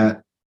 right? And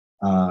that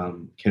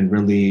can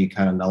really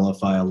kind of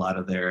nullify a lot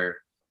of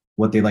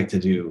what they like to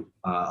do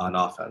on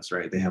offense,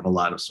 right? They have a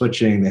lot of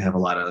switching. They have a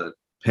lot of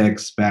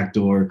picks,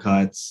 backdoor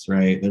cuts,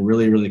 right? They're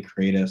really, really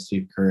creative,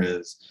 Steve Kerr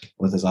is,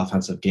 with his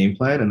offensive game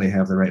plan, and they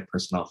have the right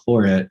personnel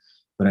for it.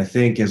 But I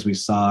think as we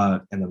saw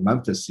in the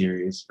Memphis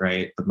series,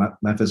 right, the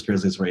Memphis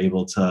Grizzlies were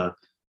able to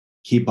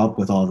keep up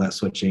with all that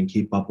switching,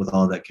 keep up with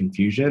all that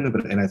confusion.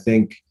 And I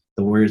think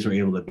the Warriors were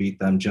able to beat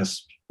them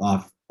just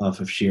off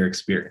of sheer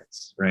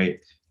experience, right?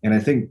 And I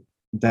think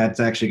that's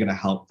actually going to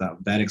help them.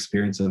 That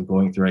experience of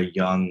going through a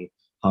young,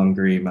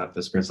 hungry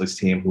Memphis Grizzlies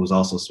team who was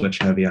also switch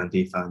heavy on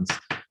defense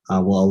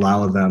will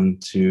allow them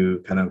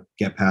to kind of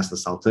get past the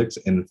Celtics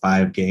in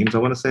 5 games. I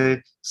want to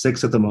say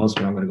 6 at the most,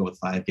 but I'm going to go with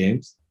 5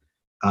 games.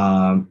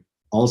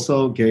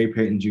 Also, Gary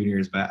Payton Jr.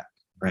 is back,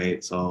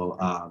 right? So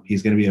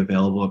he's going to be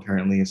available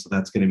apparently, so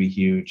that's going to be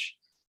huge.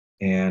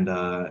 And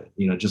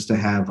just to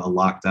have a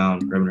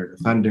lockdown perimeter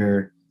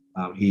defender,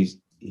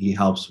 he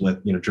helps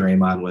with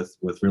Draymond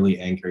with really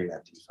anchoring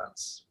that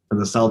defense. For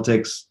the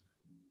Celtics,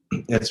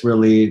 it's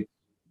really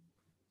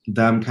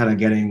them kind of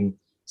getting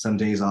some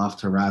days off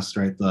to rest,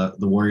 right? The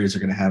Warriors are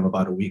going to have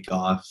about a week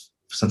off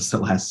since the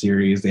last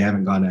series. They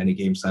haven't gone to any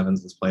Game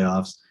 7s this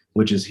playoffs,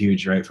 which is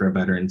huge, right, for a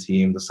veteran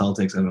team. The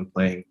Celtics have been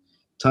playing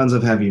tons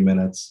of heavy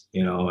minutes,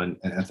 and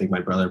I think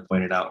my brother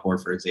pointed out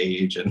Horford's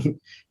age and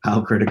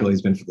how critical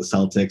he's been for the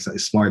Celtics.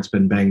 Smart's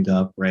been banged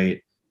up, right?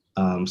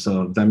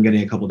 So them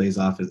getting a couple days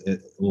off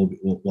it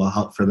will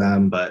help for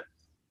them, but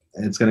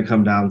it's going to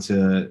come down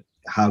to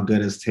how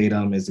good is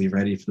Tatum? Is he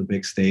ready for the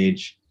big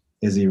stage?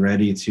 Is he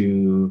ready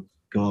to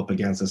go up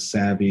against a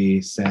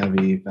savvy,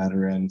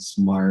 veteran,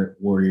 smart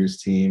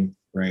Warriors team,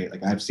 right?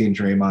 Like I've seen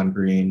Draymond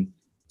Green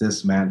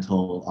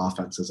dismantle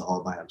offenses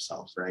all by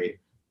himself, right?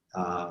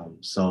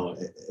 So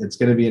it's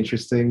going to be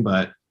interesting,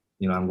 but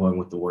I'm going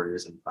with the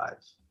Warriors in 5.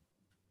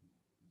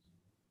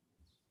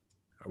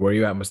 Where are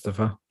you at,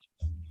 Mustafa?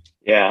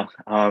 Yeah,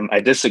 I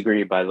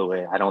disagree, by the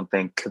way. I don't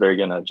think they're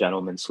going to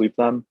gentleman sweep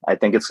them. I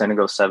think it's going to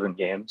go 7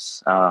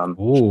 games. And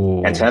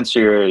to answer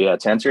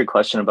your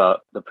question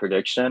about the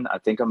prediction, I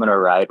think I'm going to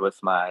ride with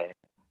my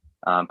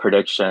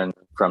prediction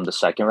from the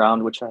second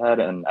round, which I had.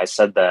 And I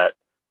said that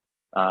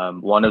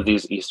one of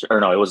these it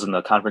was in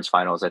the conference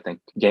finals, I think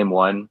game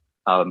 1,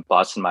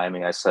 Boston,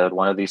 Miami, I said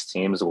one of these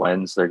teams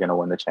wins, they're going to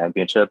win the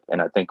championship.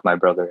 And I think my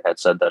brother had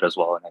said that as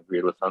well, and I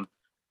agreed with him.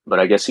 But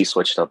I guess he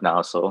switched up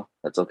now, so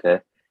that's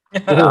okay.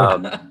 Call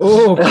out.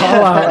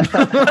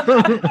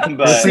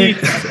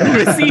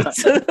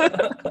 Receipts.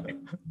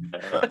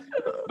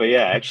 But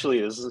yeah,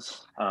 actually, this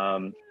is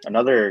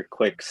another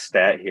quick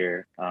stat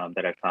here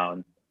that I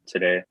found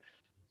today.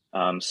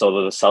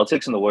 So the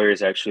Celtics and the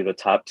Warriors are actually the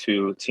top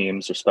two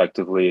teams,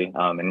 respectively,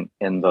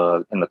 in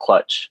the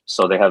clutch.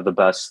 So they have the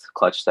best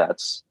clutch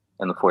stats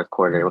in the fourth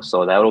quarter.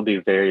 So that will be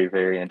very,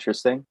 very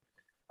interesting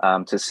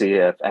to see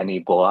if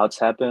any blowouts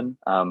happen.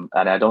 And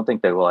I don't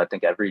think they will. I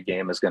think every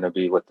game is going to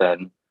be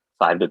within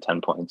 5 to 10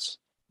 points.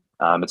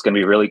 It's going to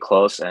be really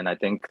close, and I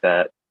think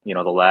that the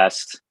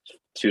last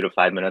 2 to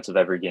 5 minutes of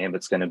every game,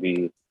 it's going to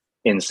be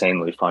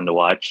insanely fun to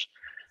watch.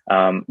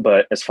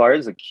 But as far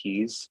as the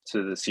keys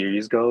to the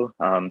series go,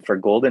 for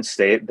Golden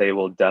State, they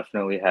will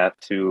definitely have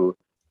to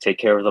take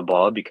care of the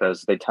ball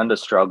because they tend to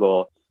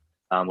struggle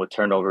with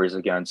turnovers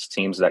against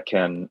teams that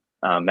can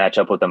match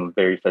up with them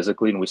very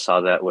physically, and we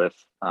saw that with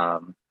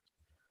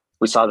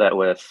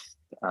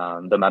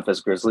the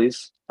Memphis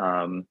Grizzlies.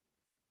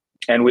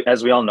 And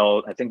as we all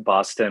know, I think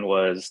Boston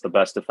was the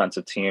best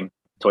defensive team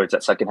towards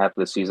that second half of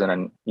the season,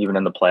 and even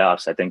in the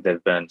playoffs, I think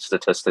they've been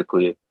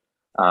statistically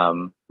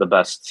the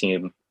best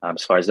team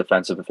as far as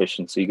defensive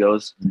efficiency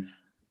goes.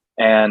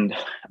 And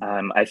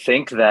I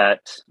think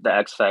that the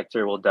X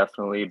factor will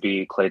definitely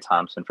be Klay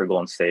Thompson for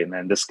Golden State.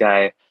 Man, this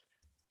guy,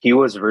 he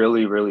was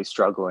really, really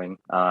struggling,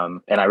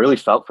 and I really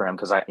felt for him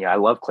because I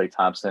love Klay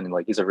Thompson,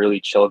 and he's a really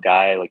chill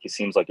guy. He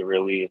seems like a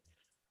really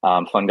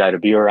fun guy to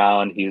be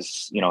around.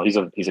 He's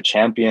a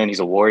champion. He's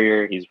a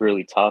warrior. He's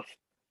really tough,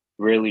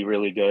 really,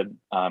 really good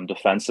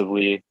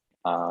defensively.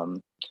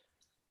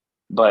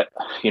 But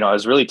it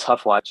was really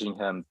tough watching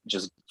him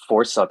just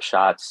force up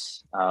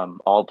shots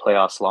all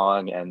playoffs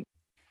long, and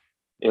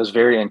it was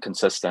very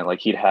inconsistent.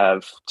 He'd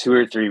have 2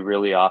 or 3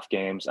 really off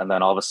games, and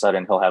then all of a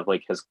sudden he'll have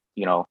his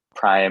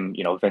prime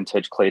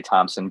vintage Klay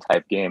Thompson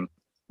type game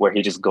where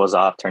he just goes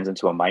off, turns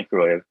into a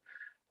microwave.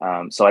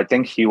 So I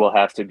think he will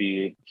have to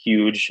be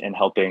huge in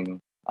helping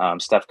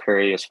Steph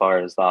Curry as far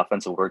as the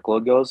offensive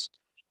workload goes,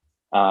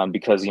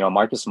 because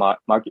Marcus Smart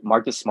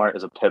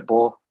is a pit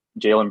bull.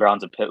 Jaylen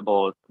Brown's a pit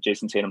bull.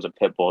 Jason Tatum's a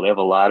pit bull. They have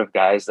a lot of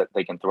guys that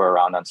they can throw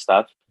around on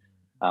Steph.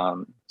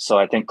 So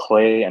I think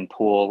Klay and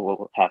Poole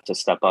will have to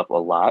step up a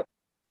lot.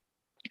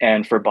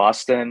 And for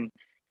Boston,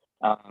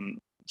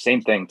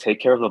 same thing,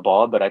 take care of the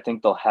ball, but I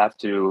think they'll have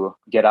to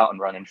get out and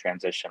run in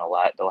transition a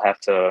lot. They'll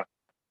have to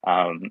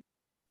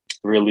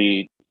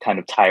really kind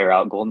of tire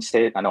out Golden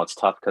State. I know it's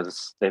tough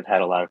because they've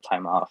had a lot of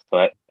time off,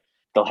 but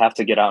they'll have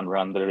to get out and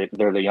run.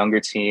 They're the younger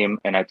team,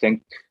 and I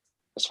think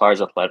as far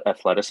as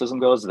athleticism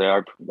goes, they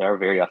are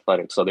very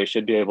athletic, so they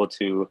should be able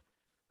to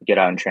get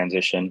out in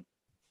transition.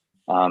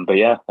 But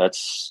yeah,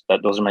 those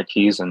are my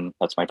keys, and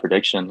that's my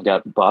prediction.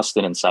 Got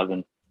Boston in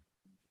 7.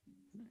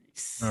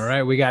 All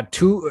right, we got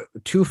two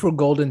for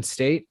Golden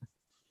State.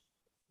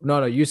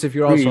 No, Yusuf,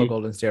 you're also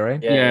Golden State,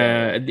 right?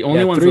 Yeah, the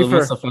only ones that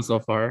messed up so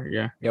far.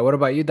 Yeah. What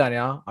about you,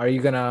 Daniel? Are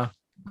you gonna?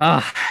 What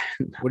are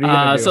you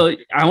gonna do? So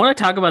I want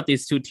to talk about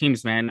these two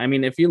teams, man. I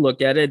mean, if you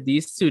look at it,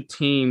 these two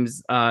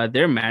teams,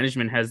 their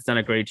management has done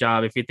a great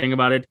job. If you think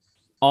about it,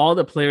 all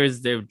the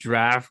players they've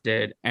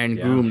drafted and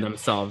groomed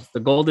themselves.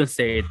 The Golden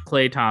State,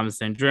 Klay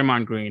Thompson,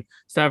 Draymond Green,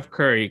 Steph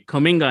Curry,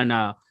 Kuminga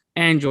now,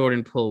 and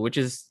Jordan Poole, which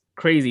is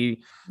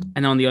crazy.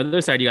 And on the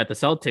other side, you got the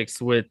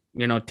Celtics with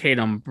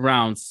Tatum,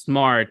 Brown,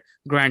 Smart,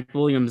 Grant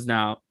Williams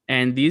now.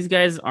 And these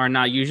guys are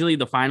not usually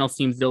the finals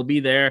teams. They'll be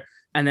there,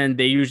 and then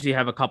they usually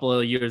have a couple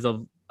of years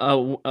of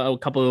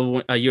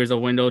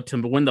window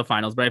to win the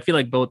finals. But I feel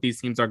like both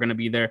these teams are going to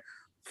be there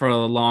for a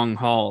long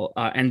haul,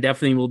 and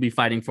definitely will be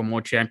fighting for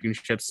more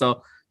championships.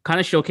 So kind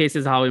of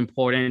showcases how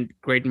important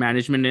great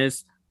management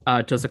is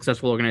to a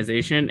successful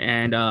organization.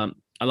 And a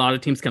lot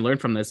of teams can learn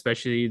from this,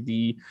 especially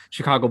the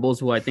Chicago Bulls,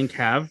 who I think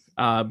have,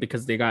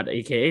 because they got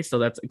AKA. So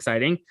that's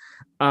exciting.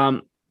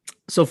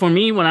 So for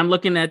me, when I'm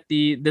looking at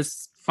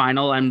this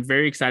final, I'm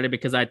very excited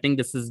because I think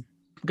this is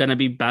going to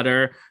be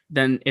better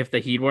than if the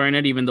Heat were in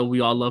it, even though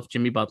we all love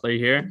Jimmy Butler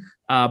here.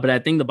 But I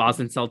think the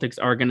Boston Celtics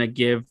are going to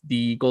give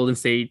the Golden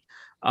State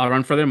a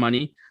run for their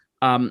money.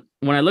 When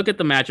I look at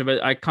the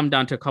matchup, I come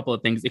down to a couple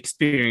of things.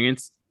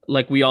 Experience,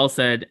 like we all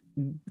said,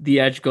 the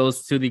edge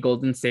goes to the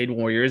Golden State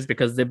Warriors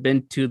because they've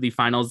been to the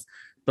finals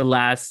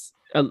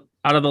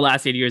out of the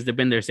last 8 years, they've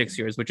been there 6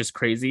 years, which is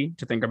crazy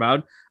to think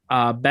about.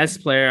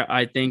 Best player,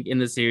 I think, in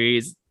the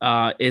series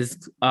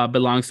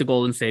belongs to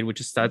Golden State,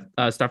 which is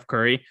Steph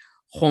Curry.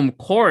 Home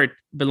court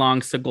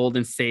belongs to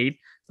Golden State.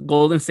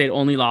 Golden State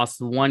only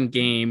lost 1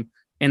 game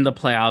in the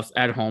playoffs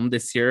at home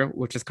this year,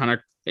 which is kind of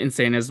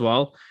insane as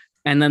well.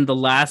 And then the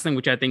last thing,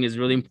 which I think is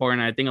really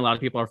important, I think a lot of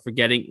people are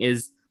forgetting,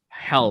 is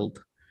health.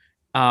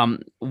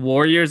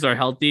 Warriors are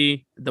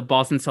healthy. The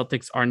Boston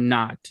Celtics are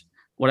not.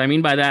 What I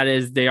mean by that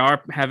is they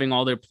are having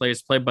all their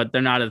players play, but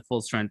they're not at full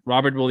strength.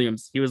 Robert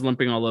Williams, he was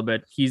limping a little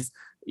bit. He's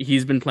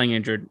been playing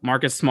injured.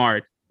 Marcus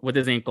Smart with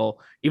his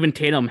ankle. Even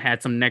Tatum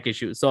had some neck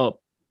issues. So,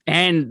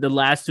 and the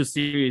last 2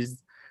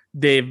 series,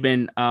 they've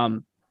been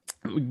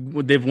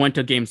they've went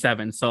to game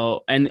 7.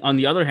 So, and on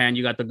the other hand,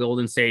 you got the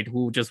Golden State,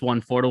 who just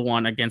won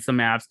 4-1 against the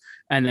Mavs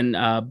and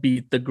then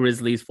beat the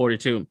Grizzlies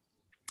 4-2.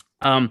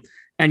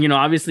 And,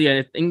 obviously,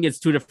 I think it's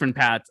two different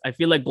paths. I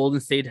feel like Golden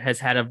State has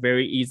had a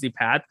very easy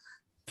path,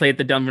 played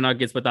the Denver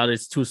Nuggets without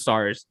its 2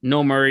 stars,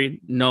 no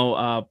Murray,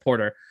 no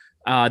Porter.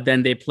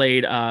 Then they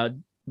played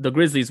the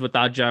Grizzlies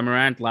without Ja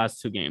Morant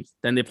last 2 games.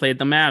 Then they played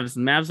the Mavs.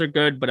 The Mavs are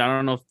good, but I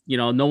don't know if,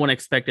 no one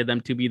expected them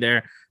to be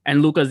there.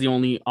 And Luka's the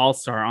only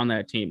all-star on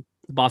that team.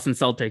 Boston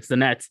Celtics, the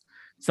Nets.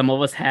 Some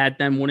of us had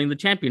them winning the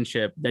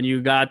championship. Then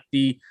you got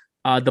the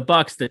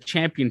Bucks, the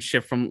champions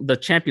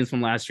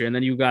from last year, and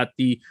then you got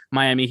the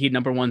Miami Heat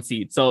 #1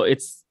 seed. So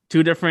it's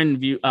two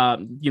different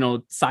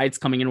sides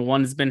coming in.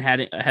 One's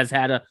has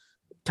had a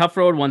tough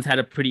road. One's had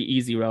a pretty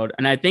easy road,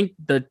 and I think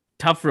the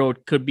tough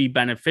road could be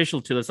beneficial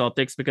to the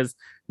Celtics because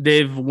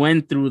they've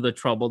went through the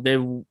trouble.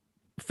 They've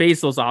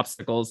faced those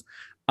obstacles.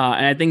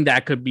 And I think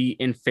that could be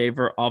in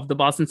favor of the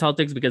Boston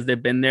Celtics because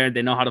they've been there.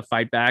 They know how to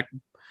fight back.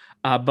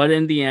 But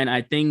in the end,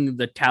 I think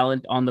the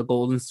talent on the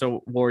Golden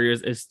State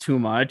Warriors is too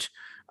much.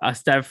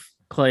 Steph,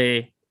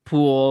 Clay,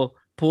 Poole.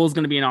 Poole's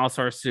going to be an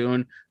all-star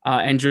soon.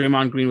 And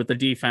Draymond Green with the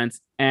defense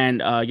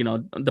and,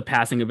 the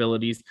passing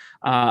abilities.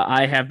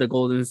 I have the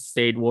Golden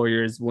State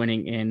Warriors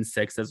winning in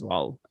 6 as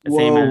well.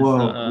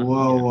 Whoa.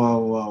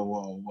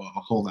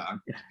 Hold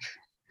on.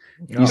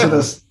 You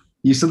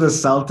said the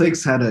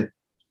Celtics had a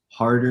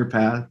harder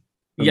path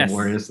than the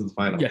Warriors to the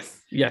finals.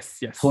 Yes.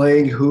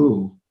 Playing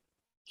who?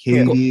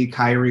 KD,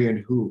 Kyrie, and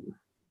who?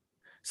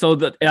 So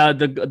the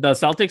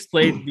Celtics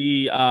played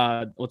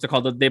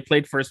they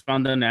played first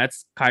round the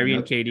Nets, Kyrie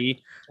and KD.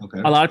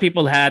 Okay. A lot of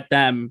people had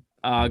them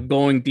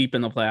going deep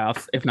in the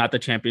playoffs, if not the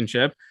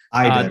championship.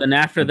 I did. Then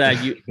after that,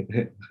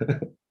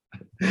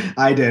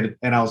 I did,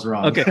 and I was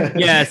wrong. Okay,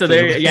 yeah. So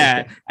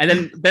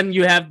and then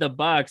you have the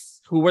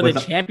Bucks, who were the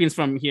champions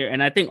from here,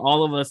 and I think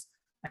all of us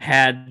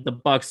had the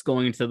Bucks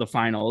going into the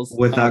finals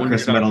without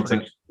Chris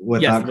Middleton.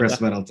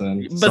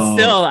 Middleton, but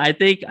still, I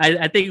think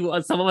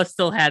some of us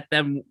still had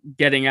them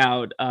getting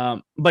out.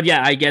 But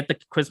yeah, I get the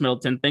Chris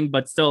Middleton thing,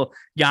 but still,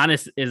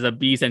 Giannis is a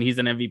beast and he's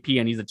an MVP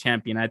and he's a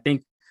champion. I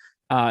think,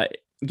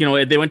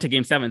 they went to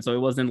game 7, so it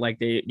wasn't like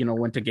they,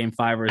 went to game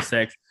 5 or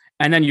 6.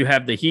 And then you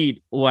have the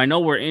Heat, who I know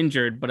we're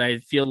injured, but I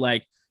feel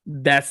like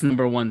that's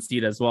 #1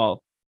 seed as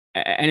well.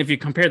 And if you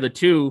compare the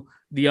two,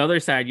 the other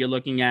side, you're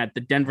looking at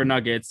the Denver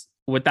Nuggets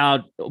with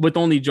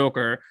only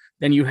Joker.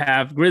 Then you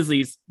have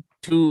Grizzlies,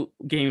 2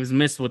 games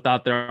missed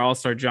without their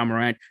all-star Ja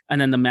Morant,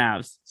 and then the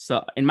Mavs.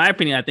 So in my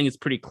opinion, I think it's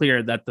pretty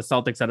clear that the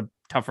Celtics had a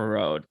tougher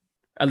road,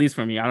 at least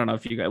for me. I don't know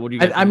if you guys, what do you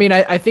guys think? I mean,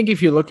 I think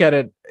if you look at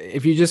it,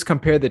 if you just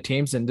compare the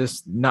teams and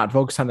just not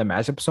focus on the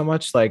matchup so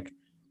much, like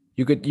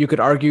you could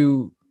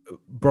argue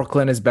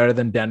Brooklyn is better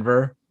than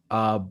Denver,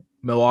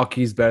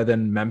 Milwaukee's better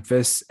than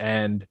Memphis,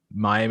 and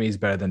Miami's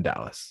better than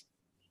Dallas.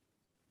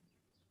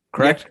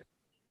 Correct?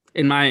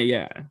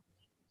 Yeah.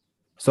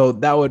 So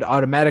that would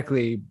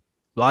automatically,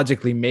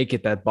 logically make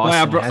it that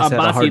Boston has had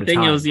a harder you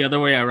think time. It was the other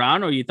way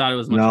around, or you thought it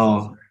was much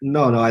closer?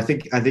 No. I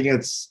think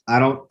it's. I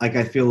don't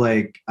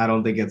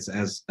think it's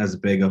as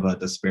big of a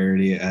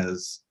disparity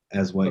as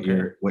what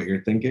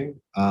you're thinking.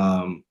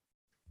 And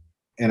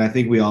I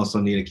think we also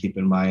need to keep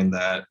in mind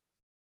that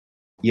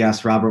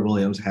yes, Robert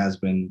Williams has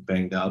been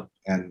banged up,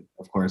 and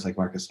of course, like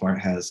Marcus Smart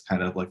has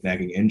kind of like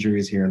nagging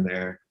injuries here and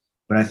there.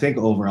 But I think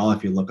overall,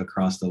 if you look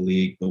across the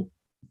league,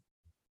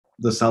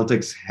 the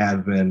Celtics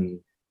have been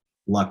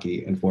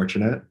lucky and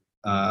fortunate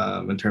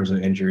in terms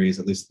of injuries,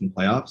 at least in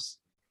playoffs.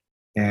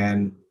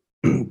 And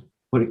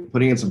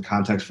putting in some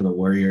context for the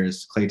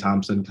Warriors, Klay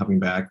Thompson coming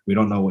back, we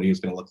don't know what he was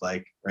going to look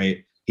like,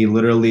 right? He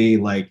literally,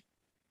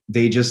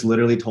 they just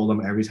literally told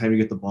him every time you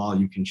get the ball,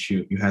 you can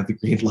shoot. You have the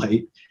green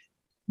light.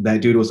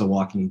 That dude was a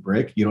walking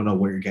brick. You don't know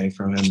what you're getting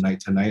from him night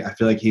to night. I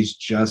feel like he's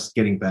just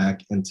getting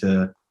back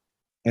into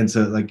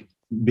like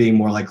being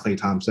more like Klay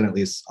Thompson, at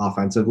least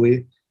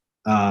offensively.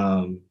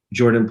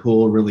 Jordan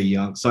Poole, really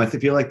young. So I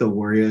feel like the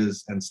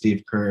Warriors and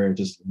Steve Kerr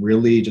just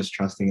really just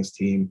trusting his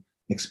team,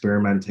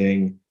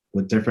 experimenting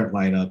with different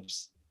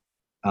lineups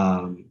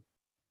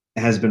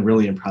has been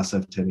really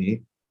impressive to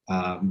me.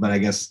 But I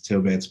guess to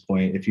Obed's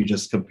point, if you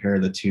just compare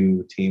the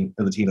two teams,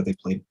 or the team that they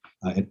played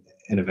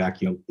in a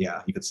vacuum,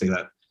 yeah, you could say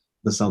that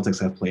the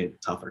Celtics have played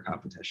tougher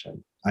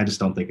competition. I just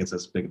don't think it's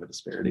as big of a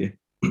disparity.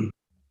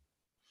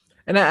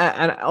 And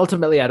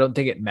ultimately, I don't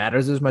think it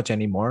matters as much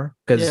anymore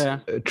because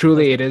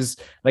truly it is,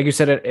 like you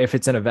said, if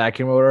it's in a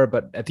vacuum order,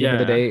 but at the end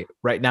of the day,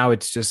 right now,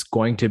 it's just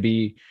going to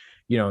be,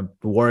 the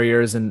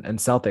Warriors and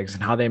Celtics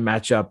and how they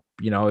match up,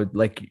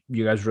 like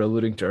you guys were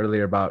alluding to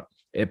earlier about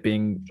it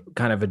being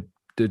kind of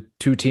the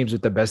two teams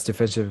with the best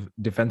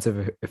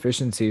defensive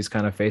efficiencies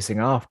kind of facing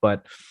off.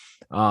 But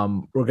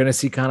we're going to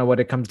see kind of what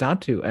it comes down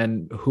to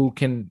and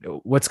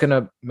what's going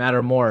to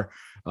matter more.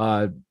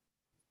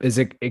 Is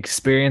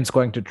experience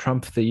going to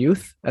trump the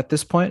youth at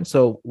this point?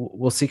 So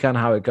we'll see kind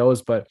of how it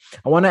goes. But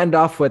I want to end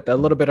off with a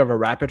little bit of a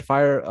rapid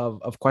fire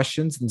of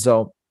questions. And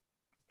so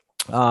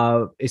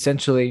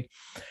essentially,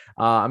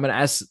 I'm going to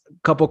ask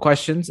a couple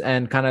questions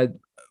and kind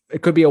of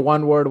it could be a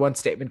one word, one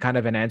statement kind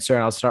of an answer.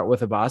 And I'll start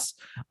with Abbas.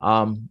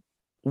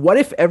 What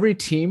if every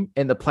team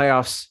in the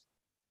playoffs,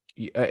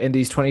 in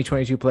these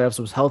 2022 playoffs,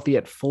 was healthy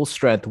at full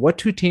strength? What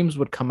two teams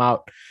would come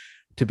out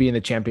to be in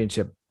the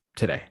championship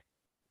today?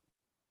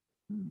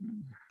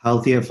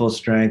 Healthy at full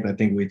strength, I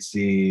think we'd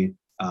see,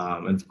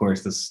 and of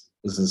course this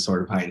is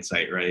sort of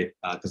hindsight, right?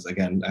 Because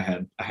again,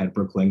 I had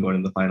Brooklyn going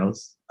in the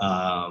finals.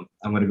 I'm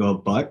gonna go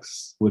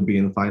Bucks would be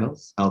in the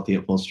finals, healthy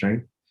at full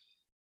strength,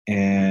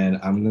 and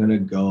I'm gonna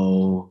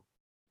go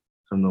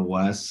from the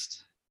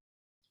West.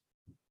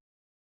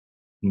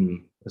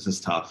 This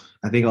is tough.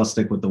 I think I'll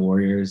stick with the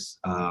Warriors.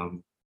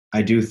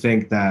 I do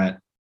think that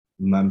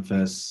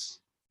Memphis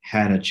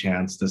had a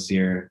chance this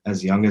year,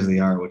 as young as they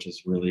are, which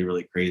is really,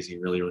 really crazy,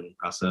 really, really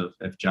impressive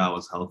if Ja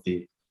was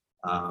healthy.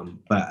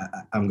 But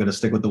I'm going to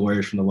stick with the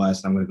Warriors from the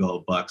West. I'm going to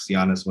go Bucks.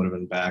 Giannis would have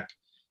been back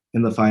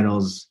in the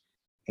finals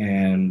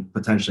and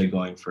potentially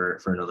going for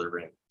another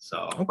ring.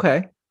 So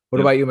okay. What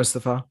about you,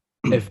 Mustafa?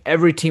 If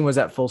every team was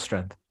at full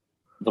strength?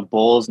 The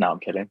Bulls. No, I'm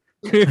kidding.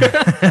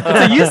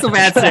 That's a Yusuf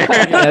answer.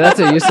 Yeah, that's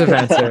a Yusuf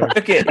answer.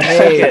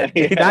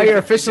 Hey, now you're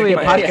officially a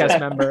podcast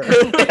member.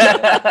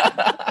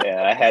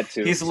 Yeah, I had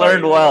to. He's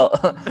learned well.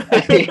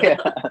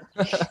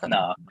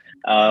 No,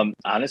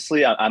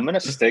 honestly, I'm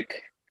gonna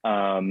stick.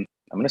 I'm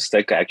gonna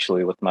stick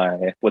actually with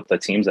the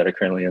teams that are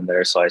currently in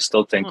there. So I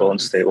still think Golden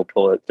State will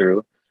pull it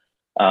through,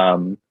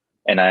 and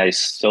I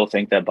still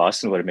think that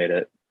Boston would have made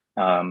it.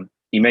 Ime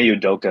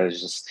Udoka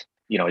is just,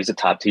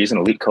 he's an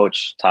elite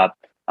coach, I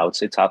would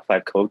say top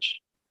 5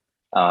 coach.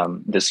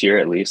 This year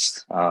at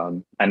least.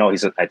 I know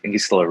I think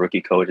he's still a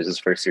rookie coach. It's his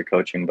first year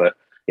coaching, but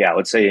yeah, I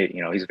would say,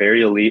 he's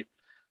very elite.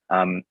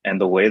 And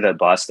the way that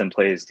Boston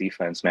plays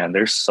defense, man,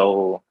 they're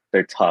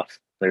tough.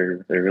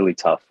 They're really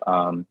tough.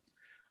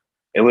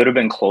 It would have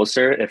been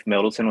closer if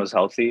Middleton was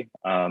healthy,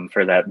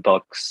 for that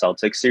Bucks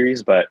Celtics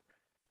series. But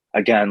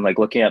again, like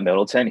looking at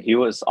Middleton, he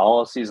was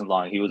all season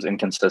long, he was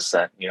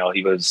inconsistent.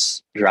 He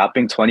was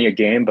dropping 20 a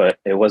game, but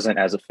it wasn't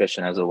as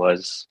efficient as it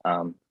was,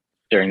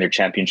 during their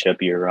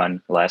championship year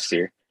run last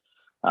year.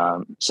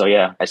 So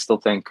yeah, I still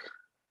think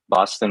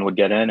Boston would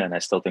get in, and I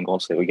still think Golden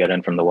State would get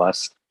in from the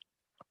West.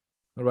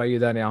 What about you,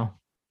 Danielle?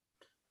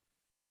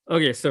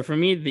 Okay, so for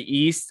me, the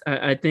East,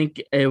 I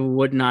think it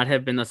would not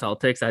have been the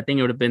Celtics. I think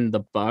it would have been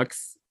the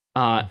Bucks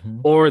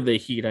or the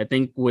Heat. I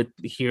think with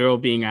Hero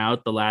being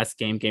out the last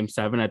game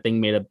 7, I think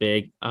made a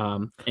big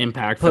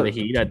impact for the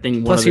Heat. I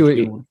think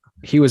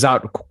he was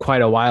out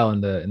quite a while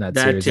in that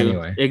series too.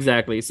 Anyway.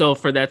 Exactly. So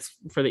for the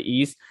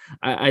East,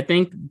 I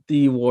think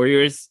the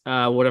Warriors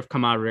would have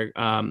come out,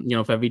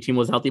 if every team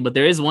was healthy. But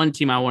there is one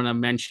team I want to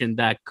mention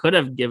that could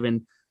have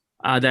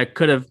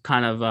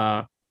kind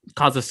of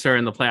caused a stir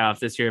in the playoffs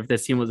this year if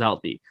this team was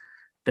healthy.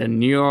 The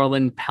New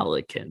Orleans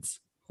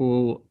Pelicans,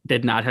 who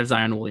did not have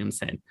Zion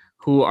Williamson,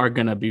 who are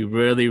going to be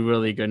really,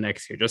 really good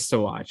next year, just to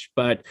watch.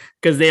 But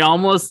because they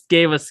almost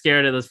gave a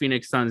scare to the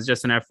Phoenix Suns,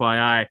 just an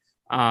FYI.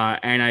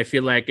 And I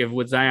feel like if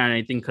with Zion,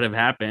 anything could have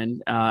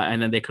happened,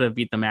 and then they could have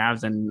beat the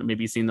Mavs and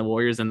maybe seen the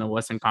Warriors in the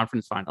Western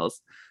Conference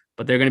Finals.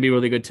 But they're going to be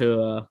really good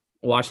to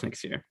watch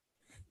next year.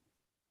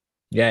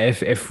 Yeah,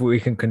 if we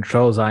can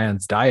control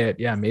Zion's diet,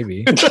 yeah,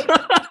 maybe.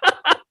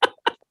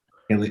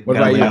 What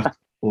about you?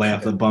 Lay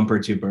off the bumper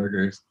 2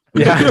 burgers.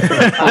 Yeah.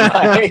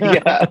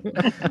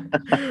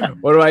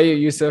 What about you,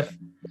 Yusuf?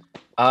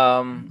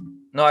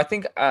 No, I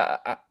think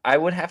I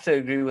would have to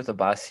agree with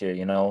Abbas here.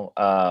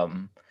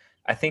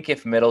 I think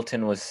if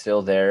Middleton was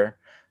still there,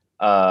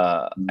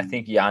 I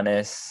think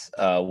Giannis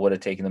would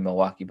have taken the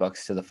Milwaukee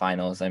Bucks to the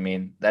finals. I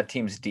mean, that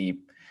team's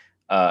deep,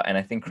 and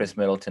I think Chris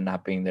Middleton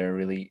not being there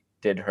really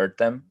did hurt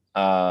them.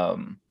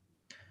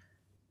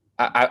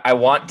 I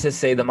want to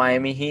say the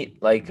Miami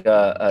Heat, like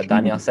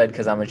Daniel said,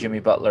 because I'm a Jimmy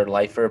Butler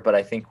lifer, but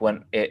I think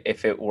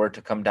if it were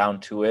to come down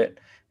to it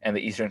and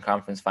the Eastern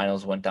Conference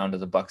Finals went down to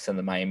the Bucks and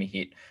the Miami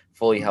Heat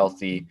fully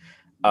healthy,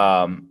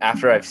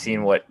 after I've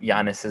seen what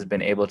Giannis has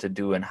been able to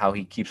do and how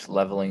he keeps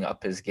leveling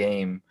up his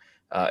game,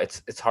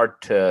 it's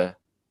hard to,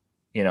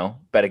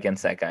 bet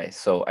against that guy.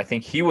 So I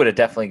think he would have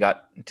definitely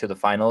got to the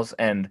finals,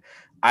 and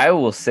I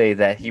will say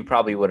that he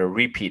probably would have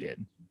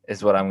repeated,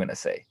 is what I'm going to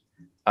say.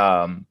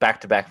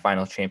 Back-to-back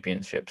final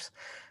championships.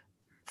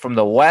 From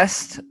the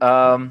West,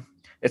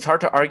 it's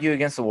hard to argue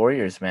against the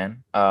Warriors,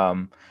 man.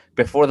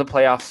 Before the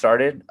playoffs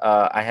started,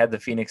 I had the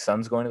Phoenix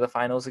Suns going to the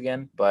finals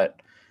again, but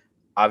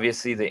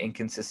obviously the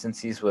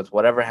inconsistencies with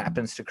whatever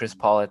happens to Chris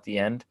Paul at the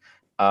end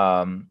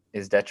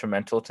is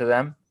detrimental to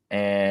them.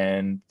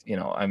 And,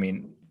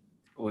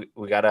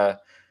 we got to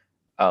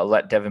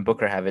let Devin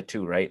Booker have it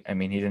too, right? I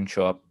mean, he didn't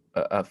show up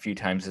a few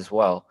times as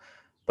well.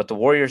 But the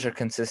Warriors are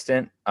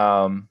consistent.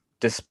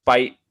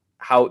 Despite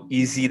how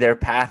easy their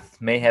path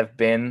may have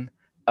been,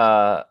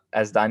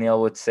 as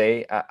Daniel would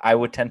say, I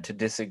would tend to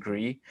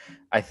disagree.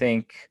 I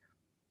think,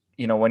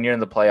 when you're in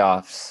the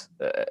playoffs,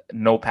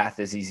 no path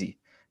is easy.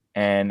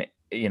 And,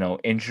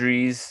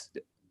 injuries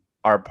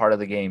are part of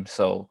the game.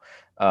 So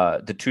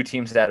the two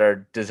teams that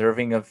are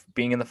deserving of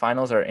being in the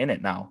finals are in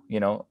it now.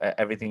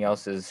 Everything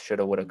else is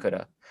shoulda, woulda,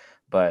 coulda.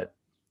 But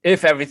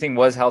if everything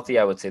was healthy,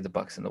 I would say the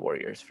Bucks and the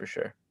Warriors for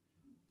sure.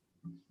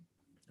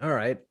 All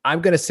right.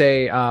 I'm gonna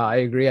say I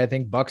agree. I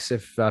think Bucks,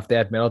 if they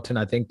had Middleton,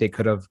 I think they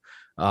could have.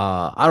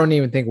 I don't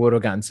even think would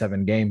have gotten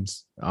 7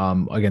 games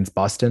against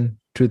Boston.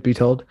 Truth be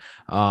told,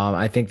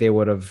 I think they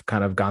would have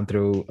kind of gone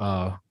through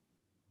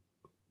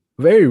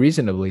very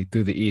reasonably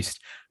through the East.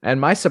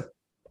 And I'm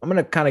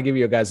gonna kind of give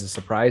you guys a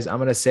surprise. I'm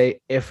gonna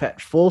say if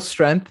at full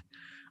strength,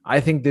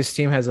 I think this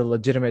team has a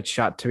legitimate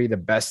shot to be the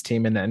best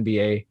team in the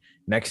NBA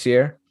next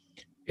year.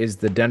 Is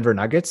the Denver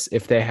Nuggets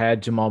if they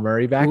had Jamal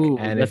Murray back,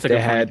 and if they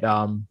had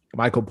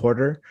Michael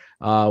Porter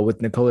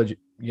with Nikola,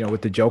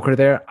 with the Joker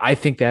there, I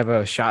think they have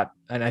a shot,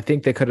 and I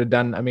think they could have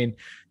done. I mean,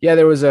 yeah,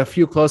 there was a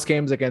few close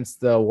games against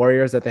the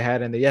Warriors that they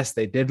had, and yes,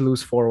 they did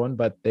lose 4-1,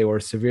 but they were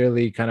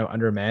severely kind of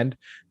undermanned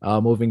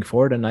moving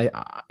forward. And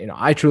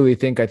I truly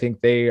think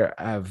they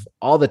have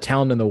all the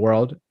talent in the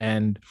world,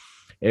 and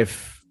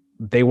if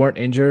they weren't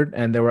injured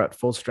and they were at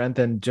full strength,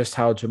 and just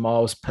how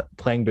Jamal was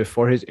playing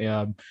before his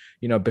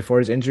before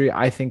his injury,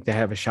 I think they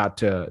have a shot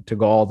to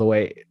go all the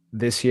way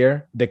this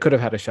year. They could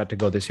have had a shot to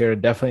go this year.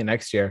 Definitely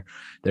next year,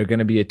 they're going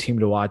to be a team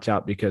to watch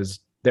out because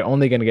they're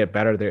only going to get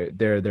better.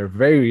 They're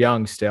very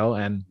young still,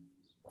 and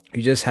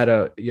he just had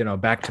a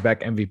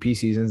back-to-back MVP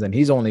seasons, and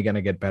he's only going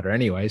to get better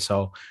anyway.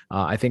 So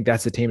I think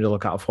that's the team to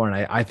look out for, and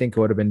I think it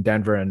would have been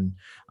Denver and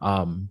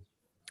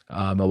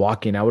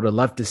Milwaukee, and I would have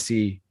loved to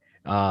see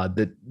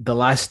the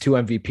last 2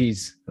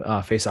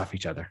 MVPs face off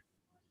each other.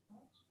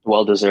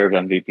 Well-deserved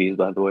MVPs,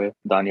 by the way,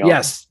 Daniel.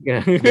 Yes.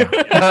 Yeah.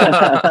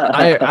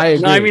 I agree.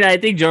 No, I mean, I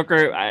think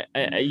Joker,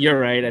 you're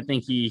right. I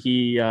think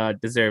he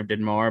deserved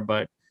it more,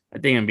 but I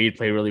think Embiid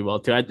played really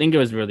well too. I think it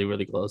was really,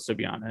 really close, to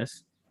be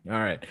honest. All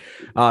right.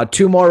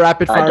 2 more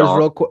rapid fires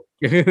real quick.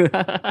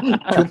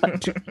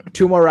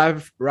 Two more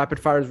rapid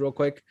fires real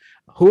quick.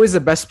 Who is the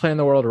best player in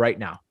the world right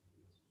now?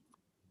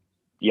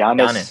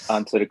 Giannis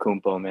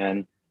Antetokounmpo,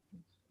 man.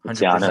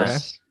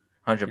 100%.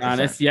 100%.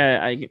 Giannis,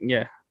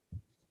 yeah.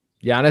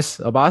 Giannis,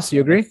 Abbas,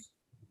 you agree?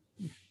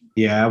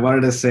 Yeah, I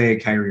wanted to say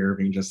Kyrie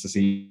Irving just to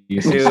see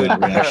your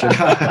reaction.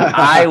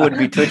 I would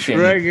be twitching.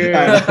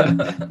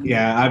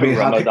 Yeah, I mean,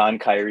 Ramadan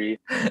Kyrie.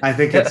 I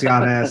think it's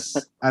Giannis.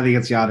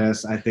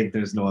 I think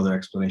there's no other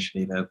explanation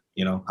needed.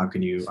 How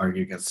can you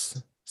argue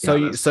against?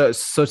 So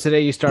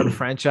today you start a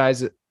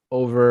franchise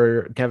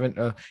over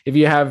Kevin. If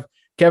you have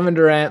Kevin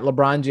Durant,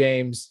 LeBron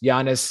James,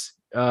 Giannis,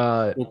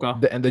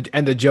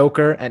 and the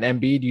Joker and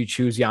Embiid, you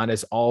choose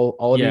Giannis. All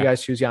of you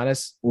guys choose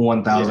Giannis.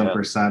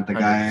 1000%. The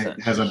guy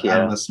has an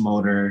endless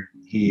motor.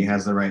 He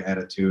has the right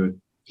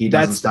attitude. He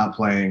doesn't stop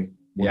playing.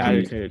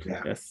 Attitude.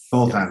 Yes.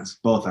 Both ends.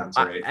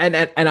 Right.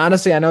 And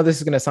honestly, I know this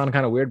is gonna sound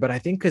kind of weird, but I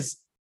think because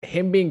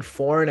him being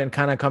foreign and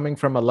kind of coming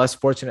from a less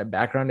fortunate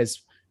background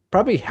is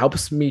probably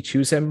helps me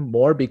choose him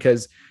more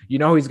because he's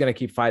going to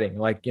keep fighting.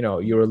 Like,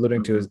 you were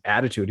alluding to his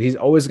attitude. He's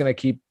always going to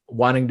keep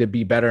wanting to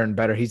be better and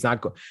better. He's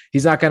not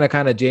going to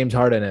kind of James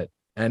Harden it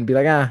and be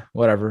like,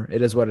 whatever,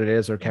 it is what it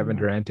is, or Kevin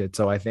Durant it.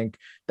 So I think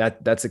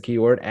that's a key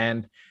word.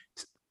 And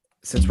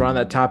since we're on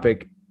that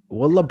topic,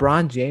 will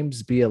LeBron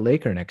James be a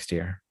Laker next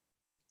year?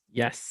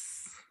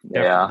 Yes.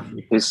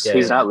 Definitely. Yeah.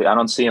 He's not, I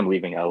don't see him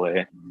leaving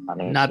LA.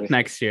 Not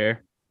next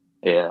year.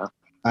 Yeah.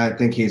 I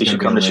think he should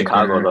come to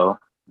Chicago though.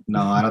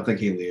 No, I don't think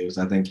he leaves.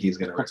 I think he's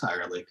going to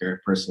retire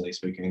Laker, personally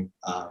speaking.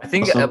 I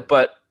think,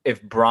 but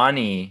if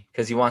Bronny,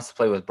 because he wants to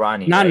play with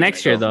Bronny. Not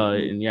next year, though.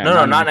 Yeah,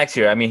 no, not next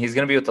year. I mean, he's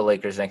going to be with the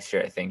Lakers next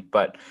year, I think.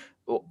 But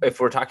if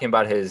we're talking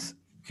about his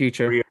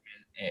future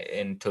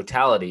in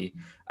totality,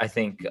 I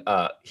think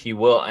he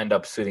will end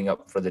up suiting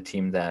up for the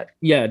team that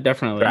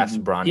definitely drafts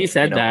Bronny. He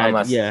said that,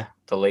 unless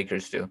the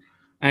Lakers do.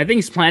 I think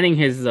he's planning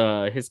his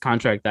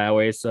contract that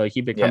way, so he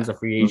becomes a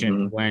free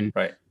agent when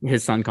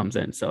his son comes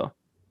in. So.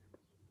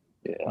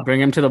 Yeah. Bring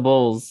him to the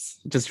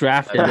Bulls. Just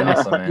draft him.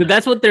 Awesome,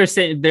 that's what they're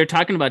saying. They're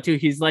talking about too.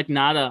 He's like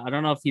I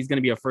don't know if he's going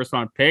to be a first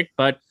round pick,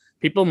 but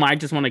people might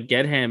just want to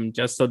get him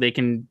just so they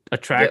can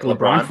attract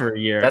LeBron for a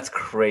year. That's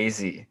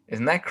crazy.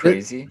 Isn't that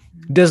crazy?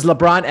 Does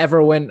LeBron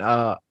ever win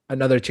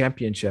another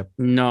championship?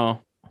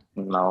 No.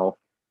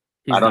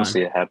 I don't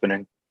see it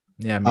happening.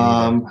 Yeah.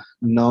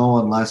 No,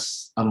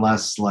 unless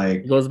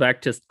like it goes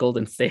back to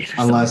Golden State.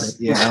 Unless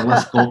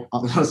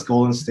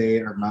Golden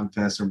State or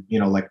Memphis or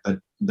like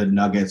the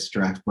Nuggets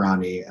draft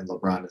Bronny and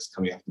LeBron is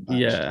coming off the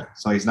bench. Yeah.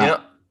 So he's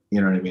not.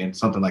 You know what I mean?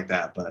 Something like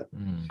that. But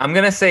I'm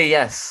gonna say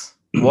yes.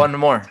 One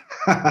more.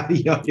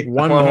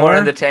 One more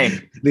in the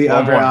tank. The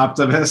other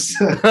optimist.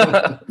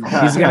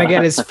 He's gonna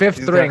get his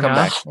 5th ring. Come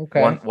back.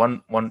 Okay.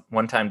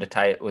 One time to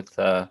tie it with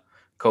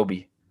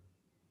Kobe.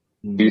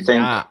 Do you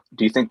think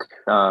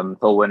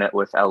he'll win it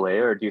with LA,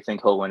 or do you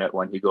think he'll win it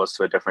when he goes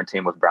to a different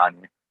team with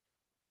Bronny?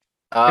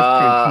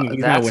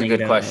 That's a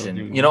good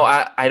question.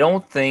 I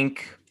don't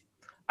think.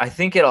 I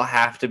think it'll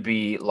have to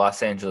be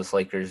Los Angeles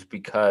Lakers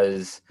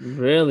because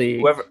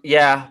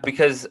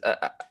because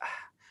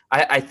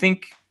I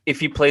think if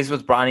he plays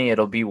with Bronny,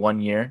 it'll be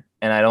 1 year,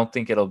 and I don't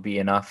think it'll be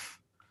enough.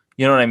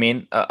 You know what I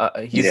mean?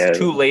 He's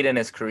too late in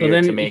his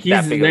career to make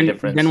that big of a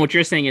difference. Then what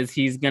you're saying is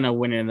he's gonna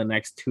win it in the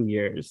next 2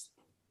 years.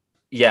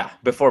 Yeah,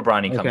 before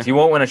Bronny comes, he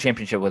won't win a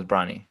championship with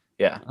Bronny.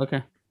 Yeah.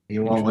 Okay. He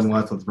won't win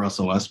with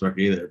Russell Westbrook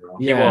either, bro.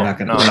 Yeah. Well, not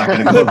gonna, no, we're not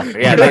no. gonna go.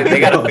 Yeah, they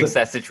gotta fix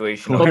that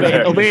situation. over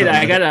there. Obey,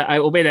 I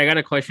got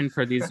a question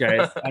for these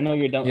guys. I know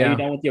you're done. Are Yeah. you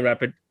done with your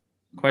rapid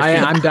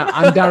question? I'm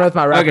done with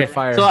my rapid Okay,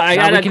 fire. so I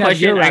Now got we a can have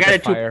question. your I got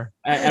rapid a fire.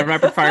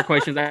 rapid fire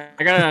questions. I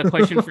got a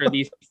question for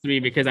these three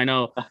because I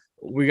know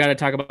we got to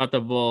talk about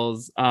the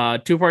Bulls.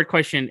 Two-part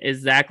question: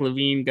 is Zach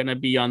LaVine gonna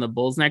be on the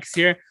Bulls next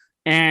year?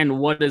 And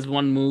what is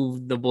one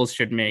move the Bulls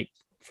should make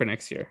for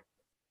next year?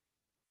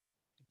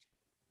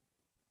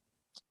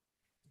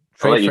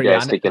 I'll let Trade you for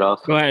guys Giannis. kick it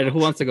off. Go ahead. Who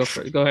wants to go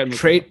first? Go ahead.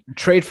 Mika.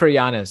 Trade for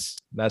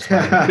Giannis. That's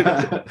fine.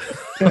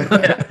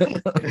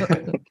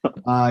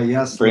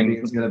 Yes,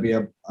 he's gonna be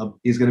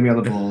he's gonna be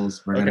on the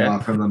Bulls. We're gonna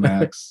offer him the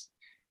max.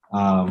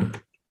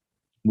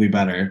 We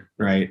better,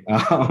 right?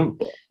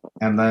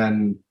 And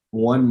then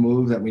one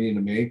move that we need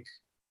to make.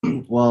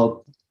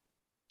 Well,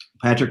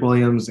 Patrick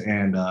Williams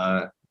and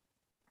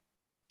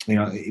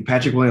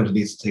Patrick Williams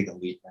needs to take a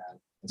leap, man.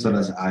 And so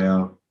does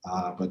Ayo.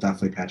 But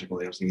definitely Patrick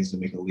Williams needs to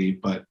make a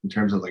leap. But in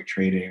terms of like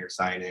trading or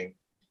signing,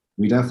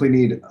 we definitely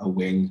need a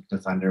wing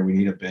defender. We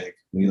need a big.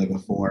 We need like a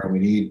 4. We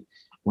need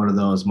one of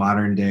those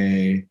modern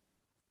day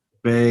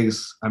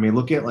bigs. I mean,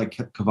 look at like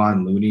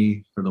Kevon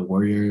Looney for the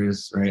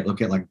Warriors, right?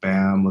 Look at like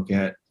Bam. Look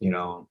at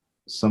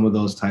some of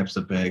those types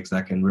of bigs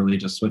that can really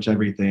just switch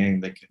everything.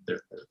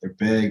 They're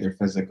big. They're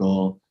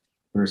physical,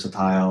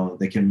 versatile.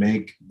 They can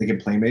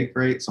play make,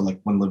 right? So like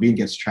when LaVine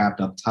gets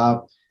trapped up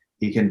top,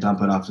 he can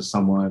dump it off to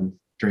someone.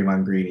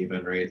 Draymond Green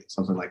even, right?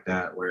 Something like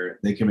that, where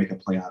they can make a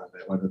play out of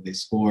it, whether they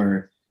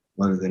score,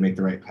 whether they make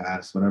the right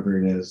pass, whatever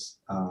it is.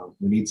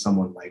 We need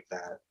someone like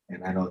that.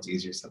 And I know it's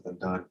easier said than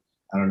done.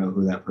 I don't know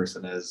who that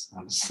person is,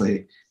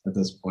 honestly, at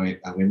this point.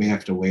 We may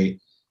have to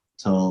wait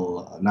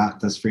till not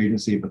this free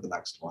agency, but the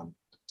next one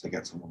to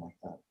get someone like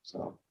that.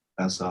 So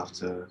that's off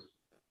to.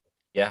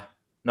 Yeah.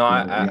 No,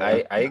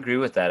 I agree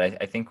with that.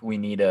 I think we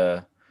need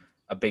a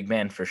big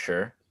man for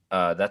sure.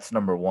 That's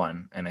number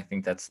one. And I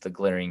think that's the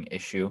glaring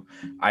issue.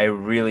 I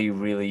really,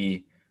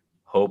 really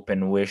hope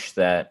and wish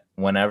that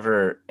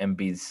whenever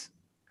Embiid's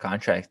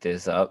contract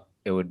is up,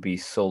 it would be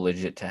so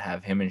legit to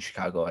have him in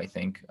Chicago, I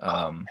think.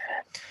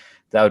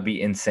 That would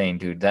be insane,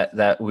 dude.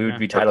 That we would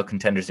be title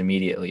contenders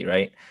immediately,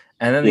 right?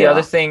 And then the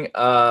other thing,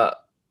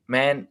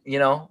 man,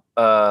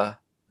 I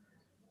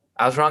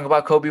was wrong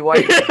about Kobe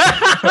White.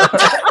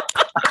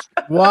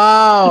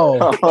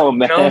 Wow. Oh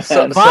man.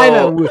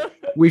 Finally,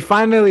 we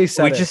finally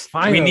said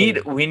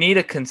we need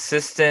a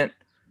consistent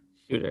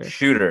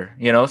shooter,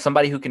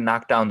 somebody who can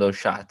knock down those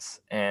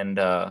shots. And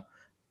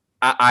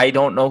I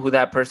don't know who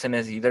that person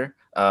is either.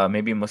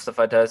 Maybe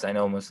Mustafa does. I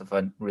know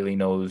Mustafa really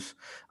knows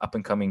up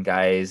and coming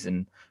guys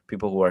and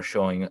people who are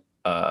showing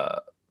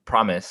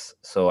promise.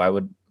 So I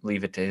would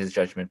leave it to his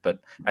judgment. But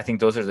I think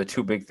those are the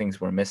two big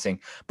things we're missing.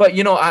 But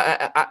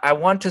I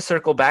want to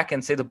circle back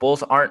and say the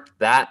Bulls aren't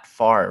that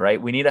far,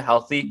 right? We need a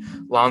healthy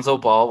Lonzo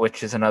Ball,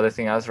 which is another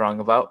thing I was wrong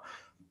about.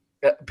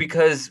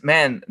 Because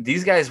man,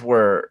 these guys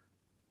were.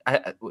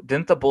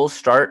 Didn't the Bulls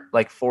start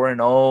like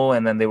 4-0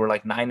 and then they were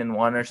like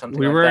 9-1 or something?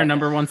 We like were that? a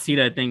number one seed,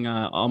 I think,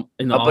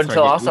 in the up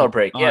until All-Star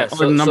break. Yeah,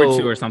 or number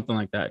 2 or something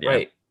like that. Yeah.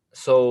 Right.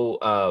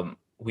 So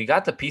we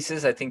got the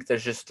pieces. I think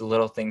there's just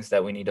little things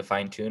that we need to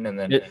fine tune and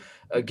then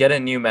get a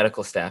new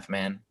medical staff,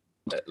 man.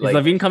 Is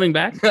LaVine coming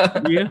back?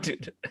 Yeah.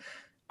 Dude,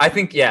 I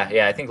think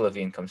I think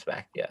LaVine comes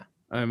back. Yeah.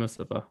 I must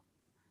have.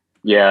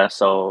 Yeah.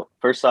 So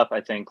first off,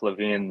 I think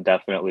LaVine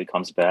definitely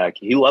comes back.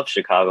 He loves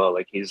Chicago.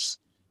 Like he's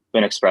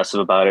been expressive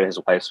about it. His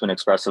wife's been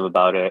expressive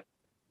about it.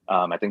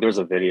 I think there was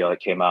a video that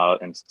came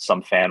out and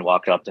some fan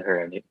walked up to her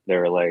and they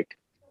were like,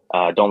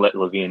 don't let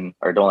LaVine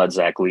or don't let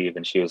Zach leave.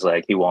 And she was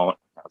like, he won't.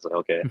 I was like,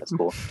 okay, that's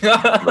cool.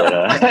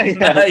 But,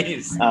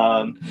 Nice.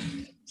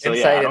 So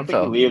yeah, I don't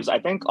think he leaves. I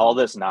think all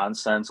this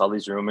nonsense, all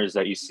these rumors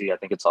that you see, I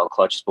think it's all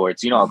Clutch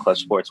Sports. You know how Clutch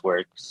Sports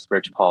works.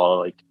 Rich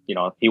Paul,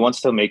 he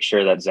wants to make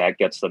sure that Zach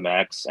gets the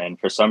max. And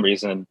for some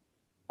reason,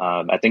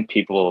 I think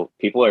people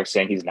are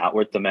saying he's not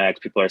worth the max.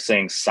 People are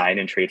saying sign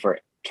and trade for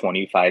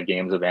 25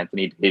 games of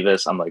Anthony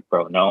Davis. I'm like,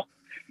 bro, no.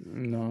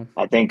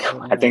 I think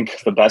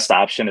the best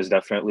option is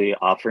definitely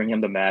offering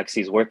him the max.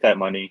 He's worth that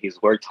money.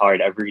 He's worked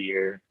hard every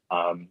year.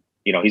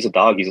 He's a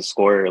dog. He's a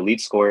scorer,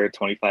 elite scorer,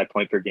 25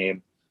 point per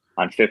game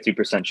on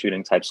 50%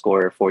 shooting type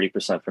scorer,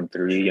 40% from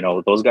three.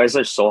 Those guys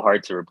are so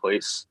hard to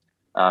replace,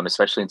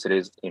 especially in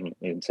today's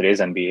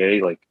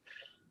NBA. Like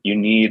you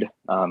need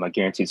a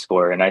guaranteed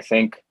scorer, and I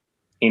think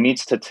he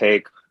needs to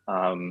take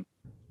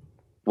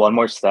one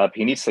more step.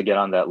 He needs to get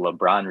on that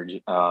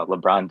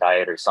LeBron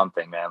diet or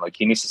something, man. Like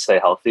he needs to stay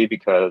healthy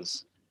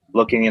because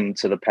looking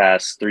into the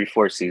past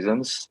 3-4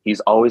 seasons, he's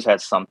always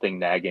had something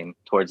nagging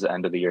towards the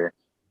end of the year.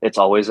 It's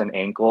always an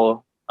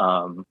ankle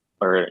or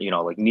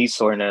like knee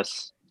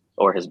soreness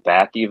or his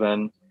back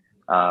even.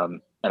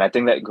 And I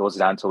think that goes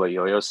down to what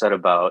Yo-Yo said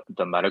about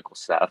the medical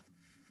staff.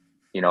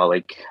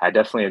 I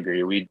definitely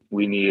agree.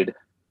 We need,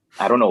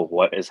 I don't know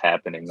what is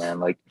happening, man.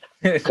 Like,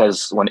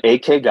 because when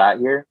AK got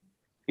here,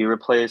 he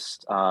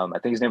replaced, I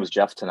think his name was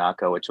Jeff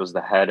Tanaka, which was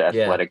the head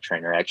athletic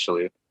trainer,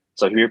 actually.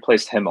 So he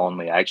replaced him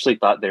only. I actually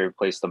thought they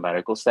replaced the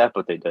medical staff,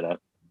 but they didn't.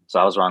 So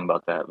I was wrong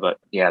about that. But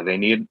yeah, they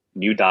need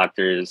new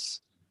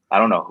doctors. I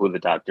don't know who the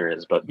doctor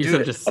is, but You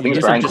should just, I think you it's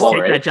should Brian just Cole,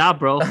 take right? that job,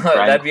 bro.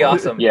 That'd be Cole.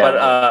 awesome. Yeah.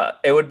 But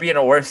it would be in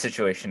a worse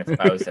situation if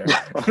I was there.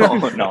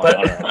 No.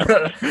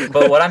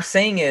 But what I'm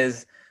saying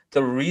is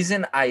the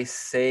reason I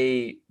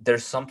say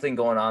there's something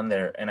going on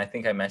there, and I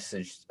think I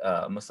messaged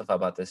Mustafa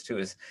about this too,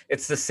 is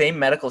it's the same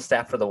medical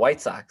staff for the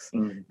White Sox.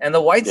 And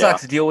the White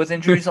Sox deal with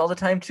injuries all the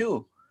time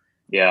too.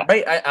 Yeah.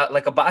 Right. I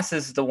like Abbas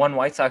is the one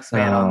White Sox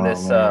fan on this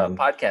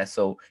podcast,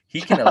 so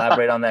he can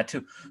elaborate on that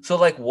too. So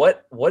like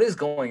what is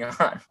going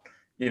on?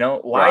 You know,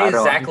 why is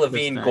Zach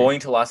LaVine going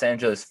to Los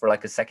Angeles for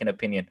like a second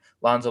opinion?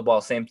 Lonzo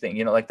Ball, same thing.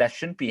 You know, like that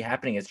shouldn't be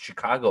happening. It's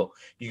Chicago.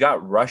 You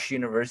got Rush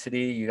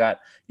University. You got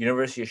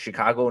University of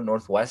Chicago,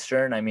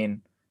 Northwestern. I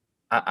mean,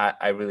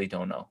 I really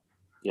don't know.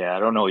 Yeah, I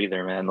don't know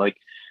either, man. Like,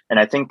 and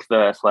I think the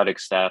athletic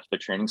staff, the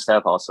training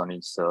staff also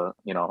needs to,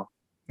 you know,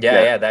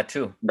 yeah, that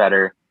too.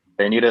 Better.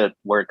 They need to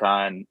work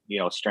on, you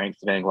know,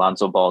 strengthening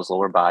Lonzo Ball's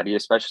lower body,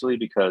 especially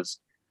because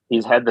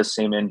he's had the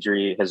same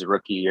injury his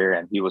rookie year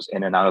and he was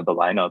in and out of the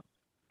lineup.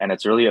 And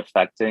it's really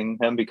affecting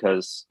him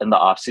because in the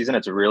offseason,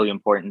 it's really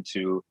important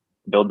to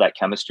build that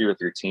chemistry with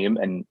your team.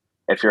 And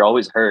if you're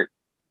always hurt,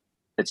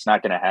 it's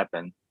not going to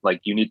happen.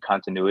 Like you need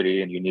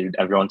continuity and you need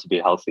everyone to be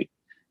healthy.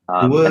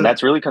 And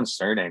that's really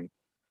concerning.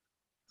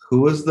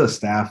 Who was the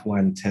staff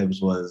when Tibbs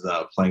was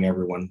playing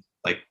everyone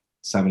like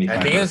 75?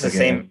 I think it was the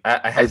same.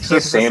 It's the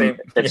same.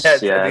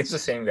 It's the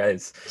same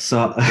guys.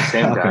 So the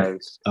same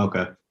guys.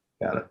 Okay,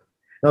 got it.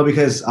 No,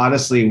 because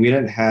honestly, we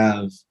didn't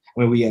have.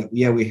 I mean,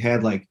 we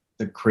had like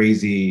the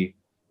crazy.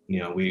 You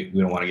know, we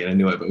don't want to get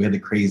into it, but we had the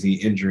crazy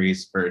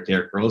injuries for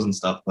Derrick Rose and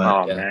stuff.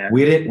 But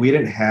we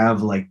didn't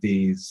have like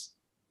these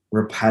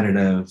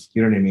repetitive.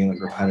 You know what I mean?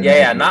 Like repetitive.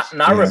 Yeah,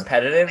 not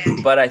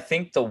repetitive. But I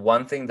think the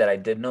one thing that I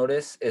did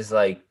notice is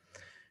like.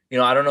 You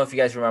know, I don't know if you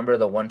guys remember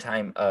the one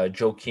time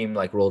Joakim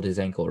like rolled his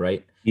ankle,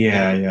 right?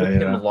 Yeah, it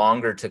took him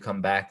longer to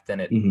come back than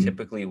it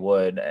typically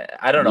would.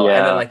 I don't know. Yeah.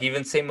 And then like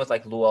even same with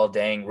like Luol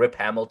Deng, Rip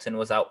Hamilton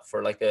was out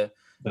for like a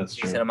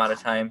decent amount of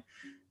time.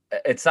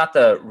 It's not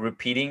the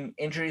repeating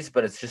injuries,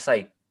 but it's just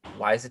like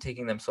why is it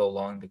taking them so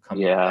long to come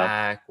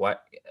back? Why?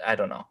 I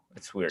don't know.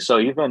 It's weird. So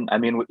even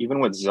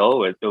with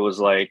Zoe, it was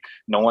like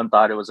no one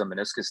thought it was a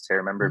meniscus tear.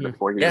 Remember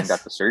before he even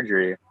got the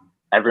surgery.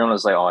 Everyone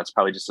was like, oh, it's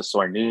probably just a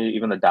sore knee.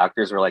 Even the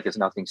doctors were like, it's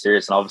nothing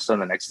serious. And all of a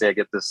sudden, the next day I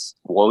get this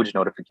Woj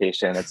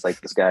notification. It's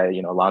like, this guy,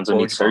 you know, Lonzo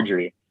needs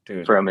surgery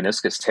for a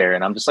meniscus tear.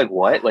 And I'm just like,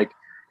 what? Like,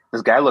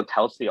 this guy looked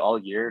healthy all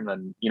year. And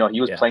then, you know, he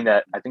was playing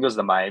that, I think it was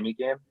the Miami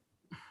game.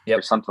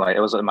 Or something like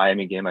it was a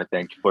Miami game, I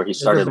think, where he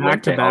started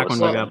limping. Back when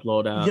he got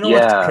blowed out. You know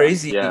what's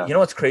crazy? You know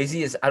what's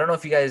crazy is I don't know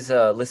if you guys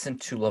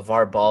listened to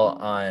LeVar Ball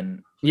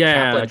on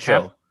Kaplan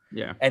show.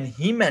 Yeah. And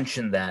he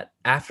mentioned that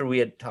after we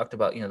had talked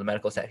about, you know, the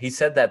medical staff, he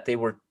said that they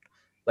were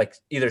like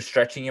either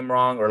stretching him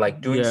wrong or like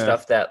doing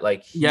stuff that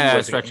like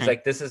stretching. He's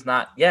like, this is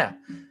not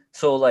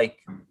so like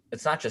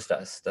it's not just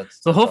us. That's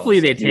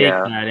hopefully they take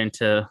that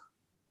into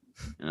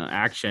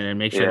action and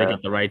make sure they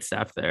get the right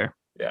staff there.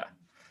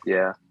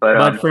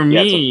 But for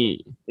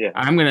me,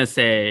 I'm gonna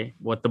say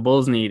what the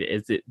Bulls need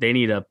is they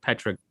need a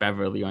Patrick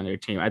Beverly on their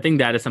team. I think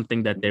that is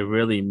something that they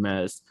really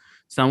miss.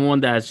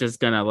 Someone that's just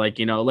gonna like,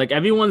 you know, like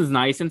everyone's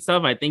nice and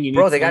stuff. I think you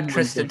need they got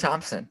Tristan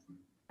Thompson.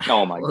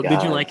 Oh my god!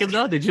 Did you like him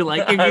though?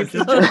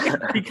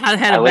 He kind of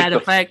had a bad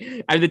effect.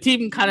 I mean, the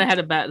team kind of had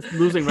a bad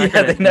losing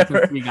record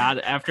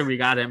after we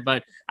got him.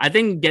 But I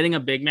think getting a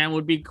big man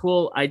would be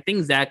cool. I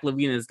think Zach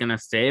LaVine is gonna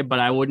stay, but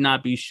I would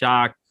not be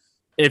shocked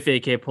if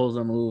AK pulls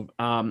a move.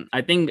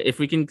 I think if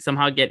we can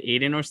somehow get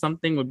Aiden or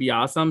something, would be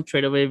awesome.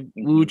 Trade away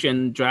Vooch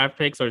and draft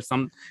picks or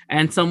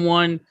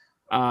someone.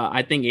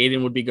 I think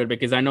Aiden would be good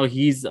because I know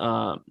he's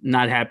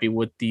not happy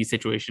with the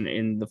situation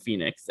in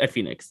Phoenix.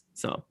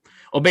 So,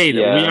 Obey,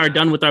 we are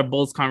done with our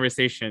Bulls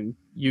conversation.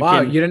 You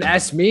didn't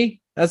ask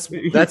me. That's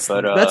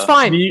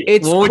fine.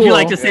 What would you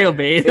like to say,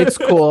 Obey? It's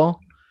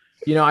cool.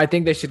 You know, I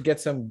think they should get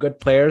some good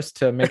players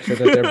to make sure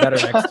that they're better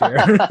next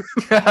year.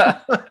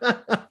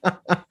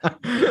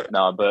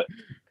 No, but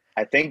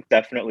I think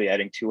definitely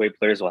adding two-way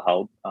players will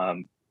help.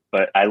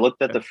 But I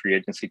looked at the free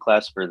agency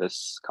class for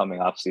this coming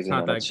off season,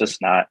 and it's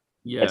just not.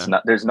 Yeah, it's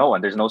not. There's no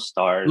one. There's no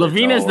star.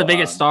 LaVine is the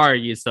biggest star,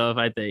 Yusuf.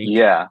 I think.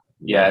 Yeah,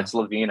 it's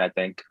LaVine. I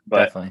think,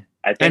 but definitely.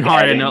 I think and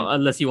Harden,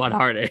 unless you want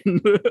Harden.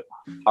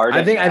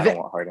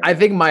 I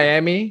think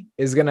Miami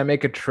is gonna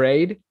make a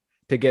trade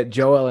to get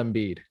Joel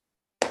Embiid.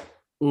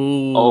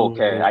 Ooh. Oh,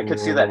 okay. I could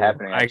see that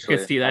happening. Actually. I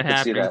could see that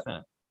happening.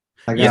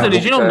 So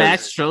did you know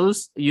Max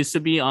Strus used to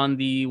be on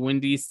the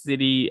Windy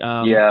City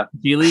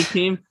G League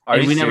team,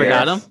 and we never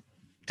got him?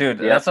 Dude,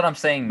 that's what I'm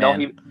saying, man.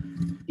 No,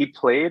 he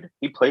played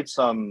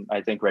some, I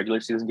think, regular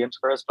season games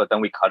for us, but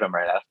then we cut him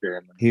right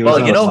after. You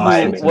know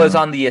who was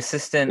on the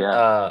assistant?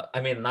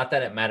 I mean, not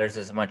that it matters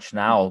as much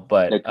now,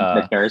 but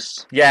Nick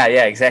Nurse. Yeah,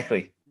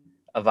 exactly.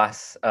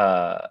 Avas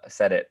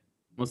said it.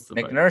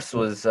 Nick Nurse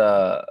was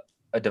a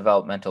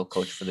developmental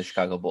coach for the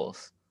Chicago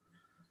Bulls.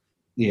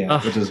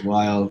 Yeah, which is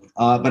wild.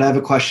 But I have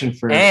a question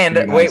for.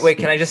 And wait,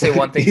 can I just say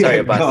one thing? Sorry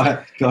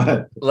about Go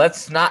ahead.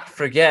 Let's not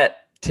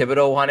forget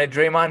Thibodeau wanted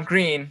Draymond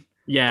Green.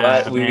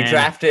 Yeah, But we man.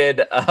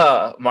 drafted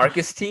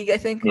Marcus Teague, I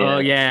think. Oh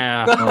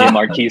yeah,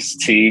 Marquise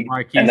Teague.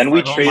 Marquise. And then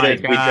we Oh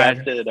traded. my We God.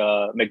 drafted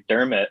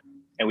McDermott,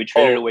 and we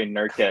traded Oh. away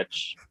Nurkic.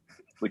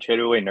 We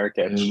traded away And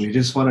Nurkic. we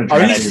just want to Are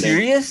draft you I think-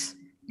 serious?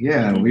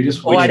 Yeah, we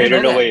just Oh, I didn't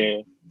traded know that.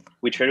 away.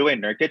 We traded away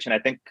Nurkic, and I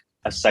think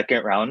a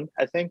second round.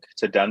 I think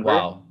to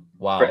Denver.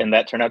 Wow. And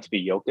that turned out to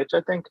be Jokic.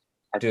 I think.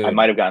 I Dude.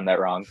 might have gotten that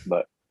wrong,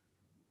 but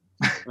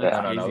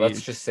No.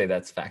 Let's just say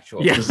that's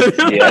factual. Yeah.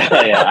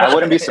 yeah. I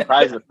wouldn't be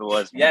surprised if it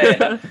was.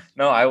 Yeah.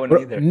 No, I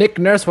wouldn't either. Nick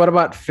Nurse, what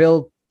about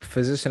Phil,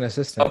 physician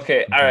assistant?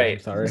 Okay, all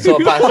right. Sorry. So,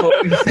 Abbas, what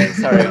were you saying?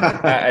 Sorry,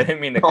 I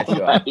didn't mean to cut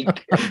you off.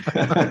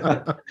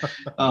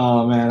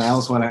 Oh man, I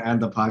also want to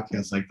end the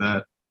podcast like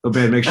that. Oh,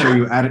 babe, make sure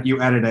you edit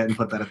it and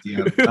put that at the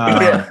end.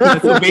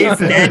 That's the base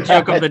dad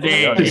joke of the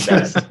day. Don't need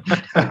that.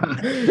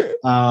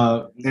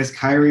 Is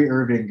Kyrie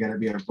Irving going to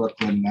be a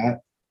Brooklyn Net?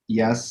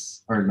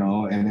 Yes or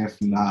no? And if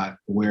not,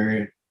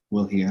 where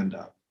will he end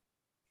up?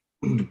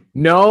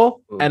 No,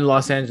 Ooh. and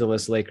Los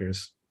Angeles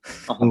Lakers.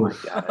 Oh my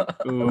god.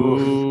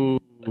 Ooh.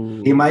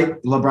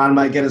 LeBron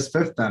might get his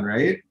fifth then,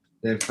 right?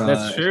 If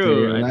That's if true. they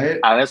reunite.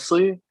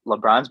 Honestly,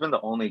 LeBron's been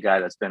the only guy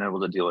that's been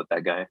able to deal with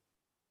that guy.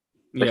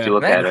 If Yeah, you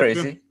look Isn't at that it.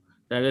 crazy?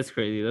 that is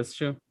crazy. That's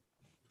true.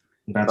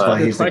 That's Good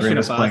why he's the Question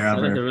greatest about player that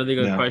is a ever. really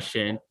good Yeah.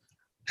 question.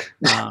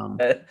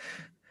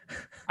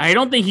 I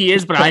don't think he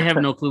is, but I have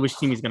no clue which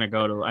team he's gonna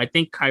go to. I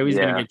think Kyrie's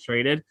Yeah. gonna get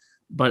traded,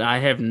 but I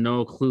have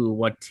no clue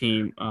what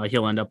team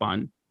he'll end up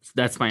on. So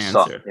that's my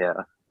So, answer. yeah.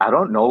 I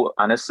don't know.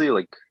 Honestly,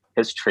 like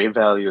his trade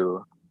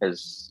value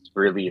is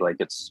really like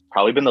it's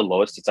probably been the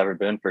lowest it's ever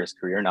been for his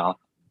career now.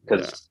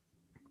 Because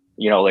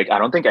like I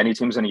don't think any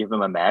team's gonna give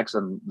him a max,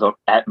 and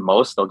at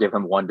most they'll give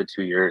him 1 to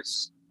 2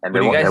 years. And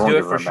Would you guys do it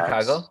give for him a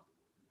max. Chicago?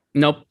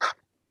 Nope.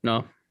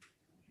 No.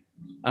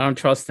 I don't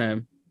trust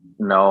him.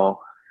 No,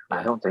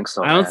 I don't think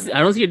so. I don't. man. I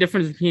don't see a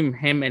difference between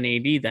him and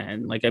AD.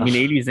 Then, like, I mean,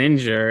 AD's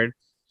injured,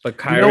 but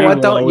Kyrie. You know what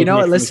will though? You always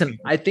know make what? some Listen,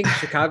 I think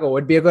Chicago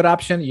would be a good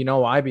option. You know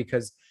why?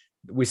 Because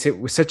we're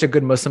such a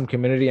good Muslim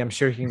community. I'm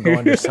sure he can go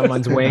under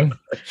someone's wing.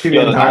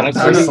 Yeah, Dar-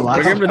 honestly, Dar-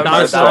 We're giving him Dar-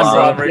 Dar- Dar-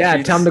 Dar- Dar-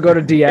 Yeah, tell him to go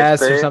to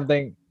DS or they-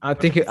 something. I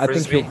think.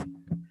 Frisbee. He'll-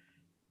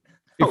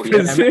 Oh,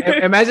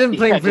 yeah. Imagine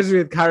playing Yeah, frisbee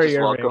with Kyrie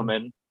Just welcome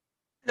Irving. in.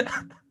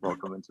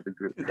 Welcome into the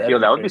group. That'd Yo,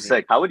 be that would be crazy.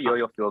 sick. How would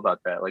Yo-Yo feel about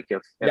that? Like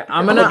if Yeah, if-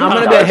 I'm if gonna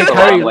LeBron be like, hey got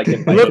Kyrie, so, like,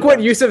 invited look what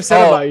them. Yusuf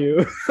said Oh. about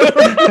you.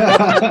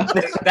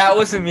 That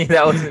wasn't me.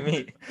 That wasn't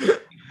me.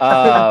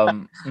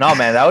 No,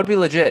 man, that would be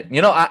legit.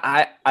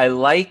 I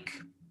like.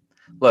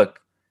 Look,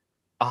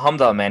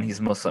 Alhamdulillah, man,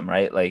 he's Muslim,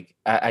 right? Like,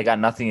 I got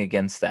nothing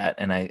against that,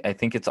 and I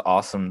think it's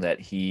awesome that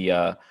he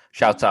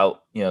shouts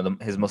out,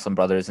 his Muslim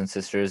brothers and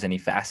sisters, and he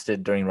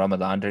fasted during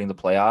Ramadan during the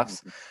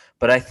playoffs.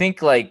 But I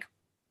think like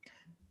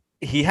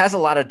he has a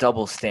lot of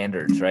double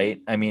standards, right?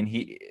 I mean,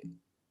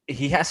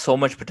 he has so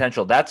much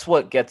potential. That's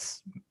what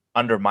gets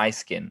under my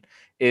skin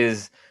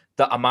is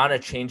the amount of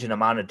change and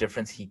amount of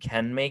difference he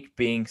can make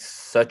being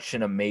such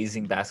an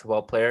amazing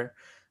basketball player.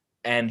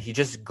 And he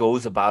just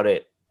goes about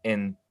it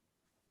in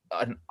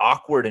an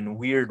awkward and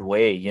weird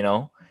way,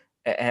 and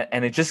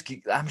I'm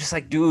just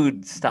like,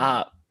 dude,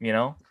 stop,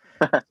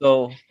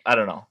 So I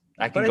don't know.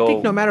 I But can I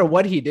think no matter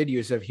what he did,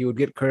 Yusuf, he would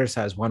get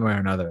criticized one way or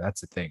another.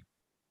 That's the thing.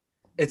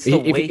 It's the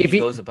if- way if he he-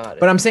 goes about it.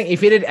 But I'm saying if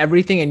he did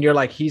everything and you're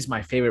like, he's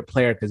my favorite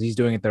player because he's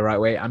doing it the right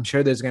way, I'm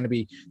sure there's going to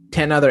be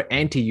 10 other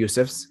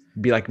anti-Yusufs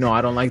be like, no,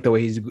 I don't like the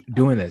way he's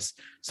doing this.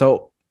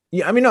 So,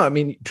 yeah,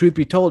 truth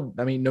be told,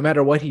 no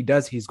matter what he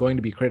does, he's going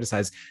to be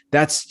criticized.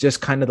 That's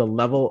just kind of the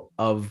level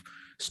of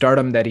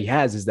stardom that he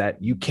has, is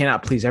that you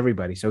cannot please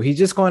everybody. So he's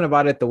just going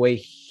about it the way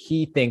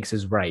he thinks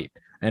is right.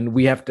 And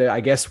we have to, I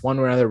guess, one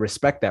way or another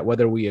respect that,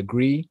 whether we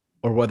agree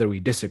or whether we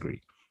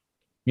disagree.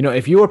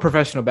 If you were a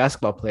professional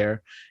basketball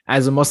player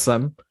as a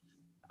Muslim,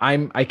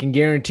 I can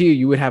guarantee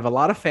you would have a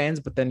lot of fans,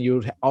 but then you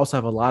would also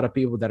have a lot of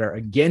people that are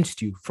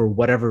against you for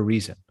whatever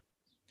reason.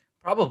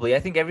 Probably. I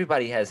think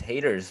everybody has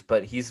haters,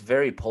 but he's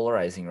very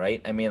polarizing,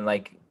 right? I mean,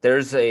 like,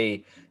 there's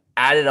a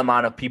added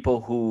amount of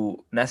people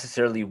who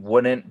necessarily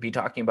wouldn't be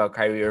talking about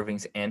Kyrie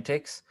Irving's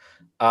antics,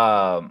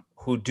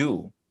 who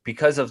do,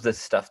 because of the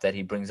stuff that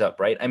he brings up,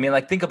 right? I mean,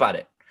 like, think about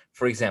it.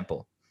 For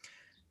example,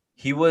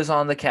 he was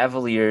on the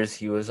Cavaliers,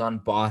 he was on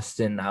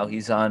Boston, now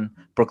he's on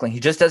Brooklyn. He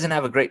just doesn't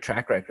have a great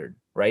track record,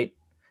 right?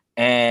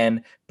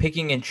 And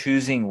picking and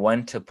choosing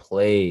when to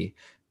play.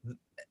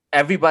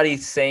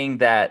 Everybody's saying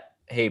that,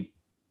 hey,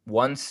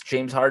 once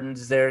James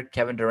Harden's there,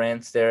 Kevin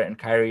Durant's there, and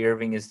Kyrie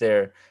Irving is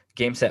there,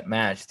 game, set,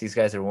 match, these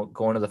guys are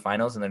going to the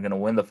finals and they're going to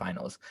win the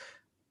finals.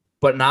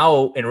 But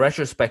now, in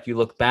retrospect, you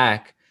look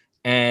back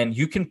and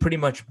you can pretty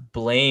much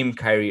blame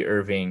Kyrie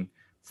Irving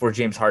for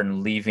James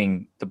Harden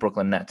leaving the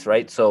Brooklyn Nets,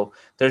 right? So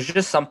there's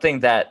just something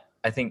that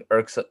I think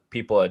irks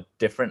people a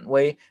different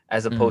way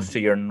as opposed to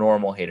your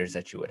normal haters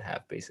that you would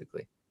have,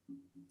 basically.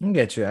 I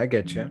get you.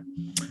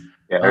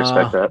 Yeah, I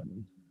respect that.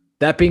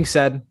 That being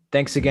said,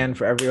 thanks again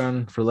for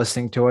everyone for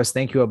listening to us.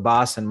 Thank you,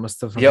 Abbas and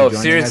Mustafa. Yo, for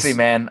joining seriously, us.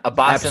 man.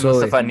 Abbas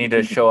Absolutely. and Mustafa need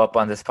to show up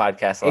on this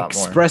podcast a lot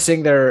more.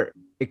 Expressing their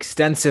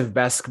extensive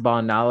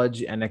basketball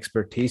knowledge and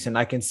expertise, and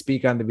I can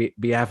speak on the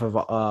behalf of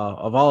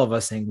all of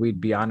us, saying we'd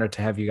be honored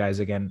to have you guys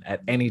again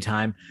at any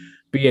time,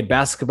 be it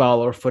basketball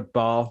or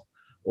football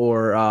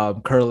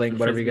or curling,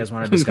 whatever you guys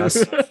want to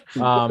discuss.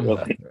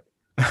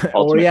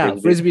 Or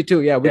frisbee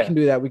too. Yeah, we can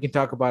do that. We can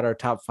talk about our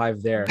top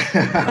 5 there.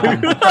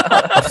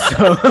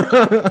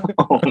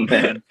 Oh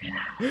man!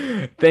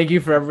 Thank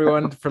you for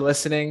everyone for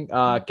listening.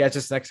 Catch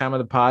us next time on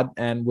the pod,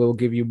 and we'll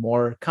give you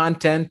more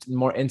content and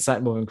more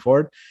insight moving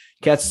forward.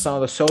 Catch us on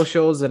the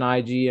socials and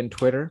IG and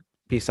Twitter.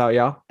 Peace out,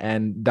 y'all.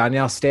 And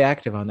Danielle, stay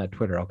active on that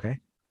Twitter, okay?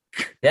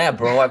 Yeah,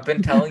 bro. I've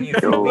been telling you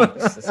for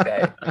weeks. This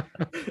guy. I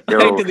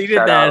deleted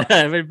that. I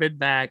haven't been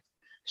back.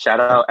 Shout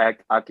out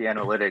Aki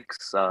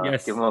Analytics.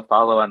 Yes. Give them a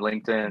follow on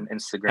LinkedIn,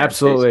 Instagram,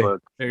 Absolutely. Facebook,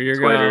 There you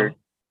Twitter. go.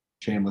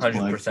 Shameless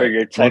plug. 100%. For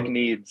your tech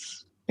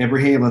needs.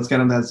 Ibrahim, let's get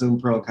him that Zoom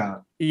Pro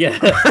account. Yeah. All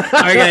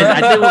right, guys.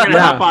 I think we're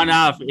gonna hop on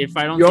off. If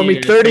I don't, You owe see me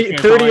you, just make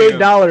sure I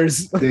follow you.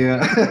 $38.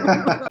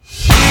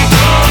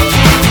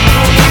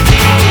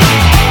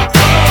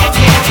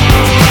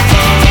 Yeah.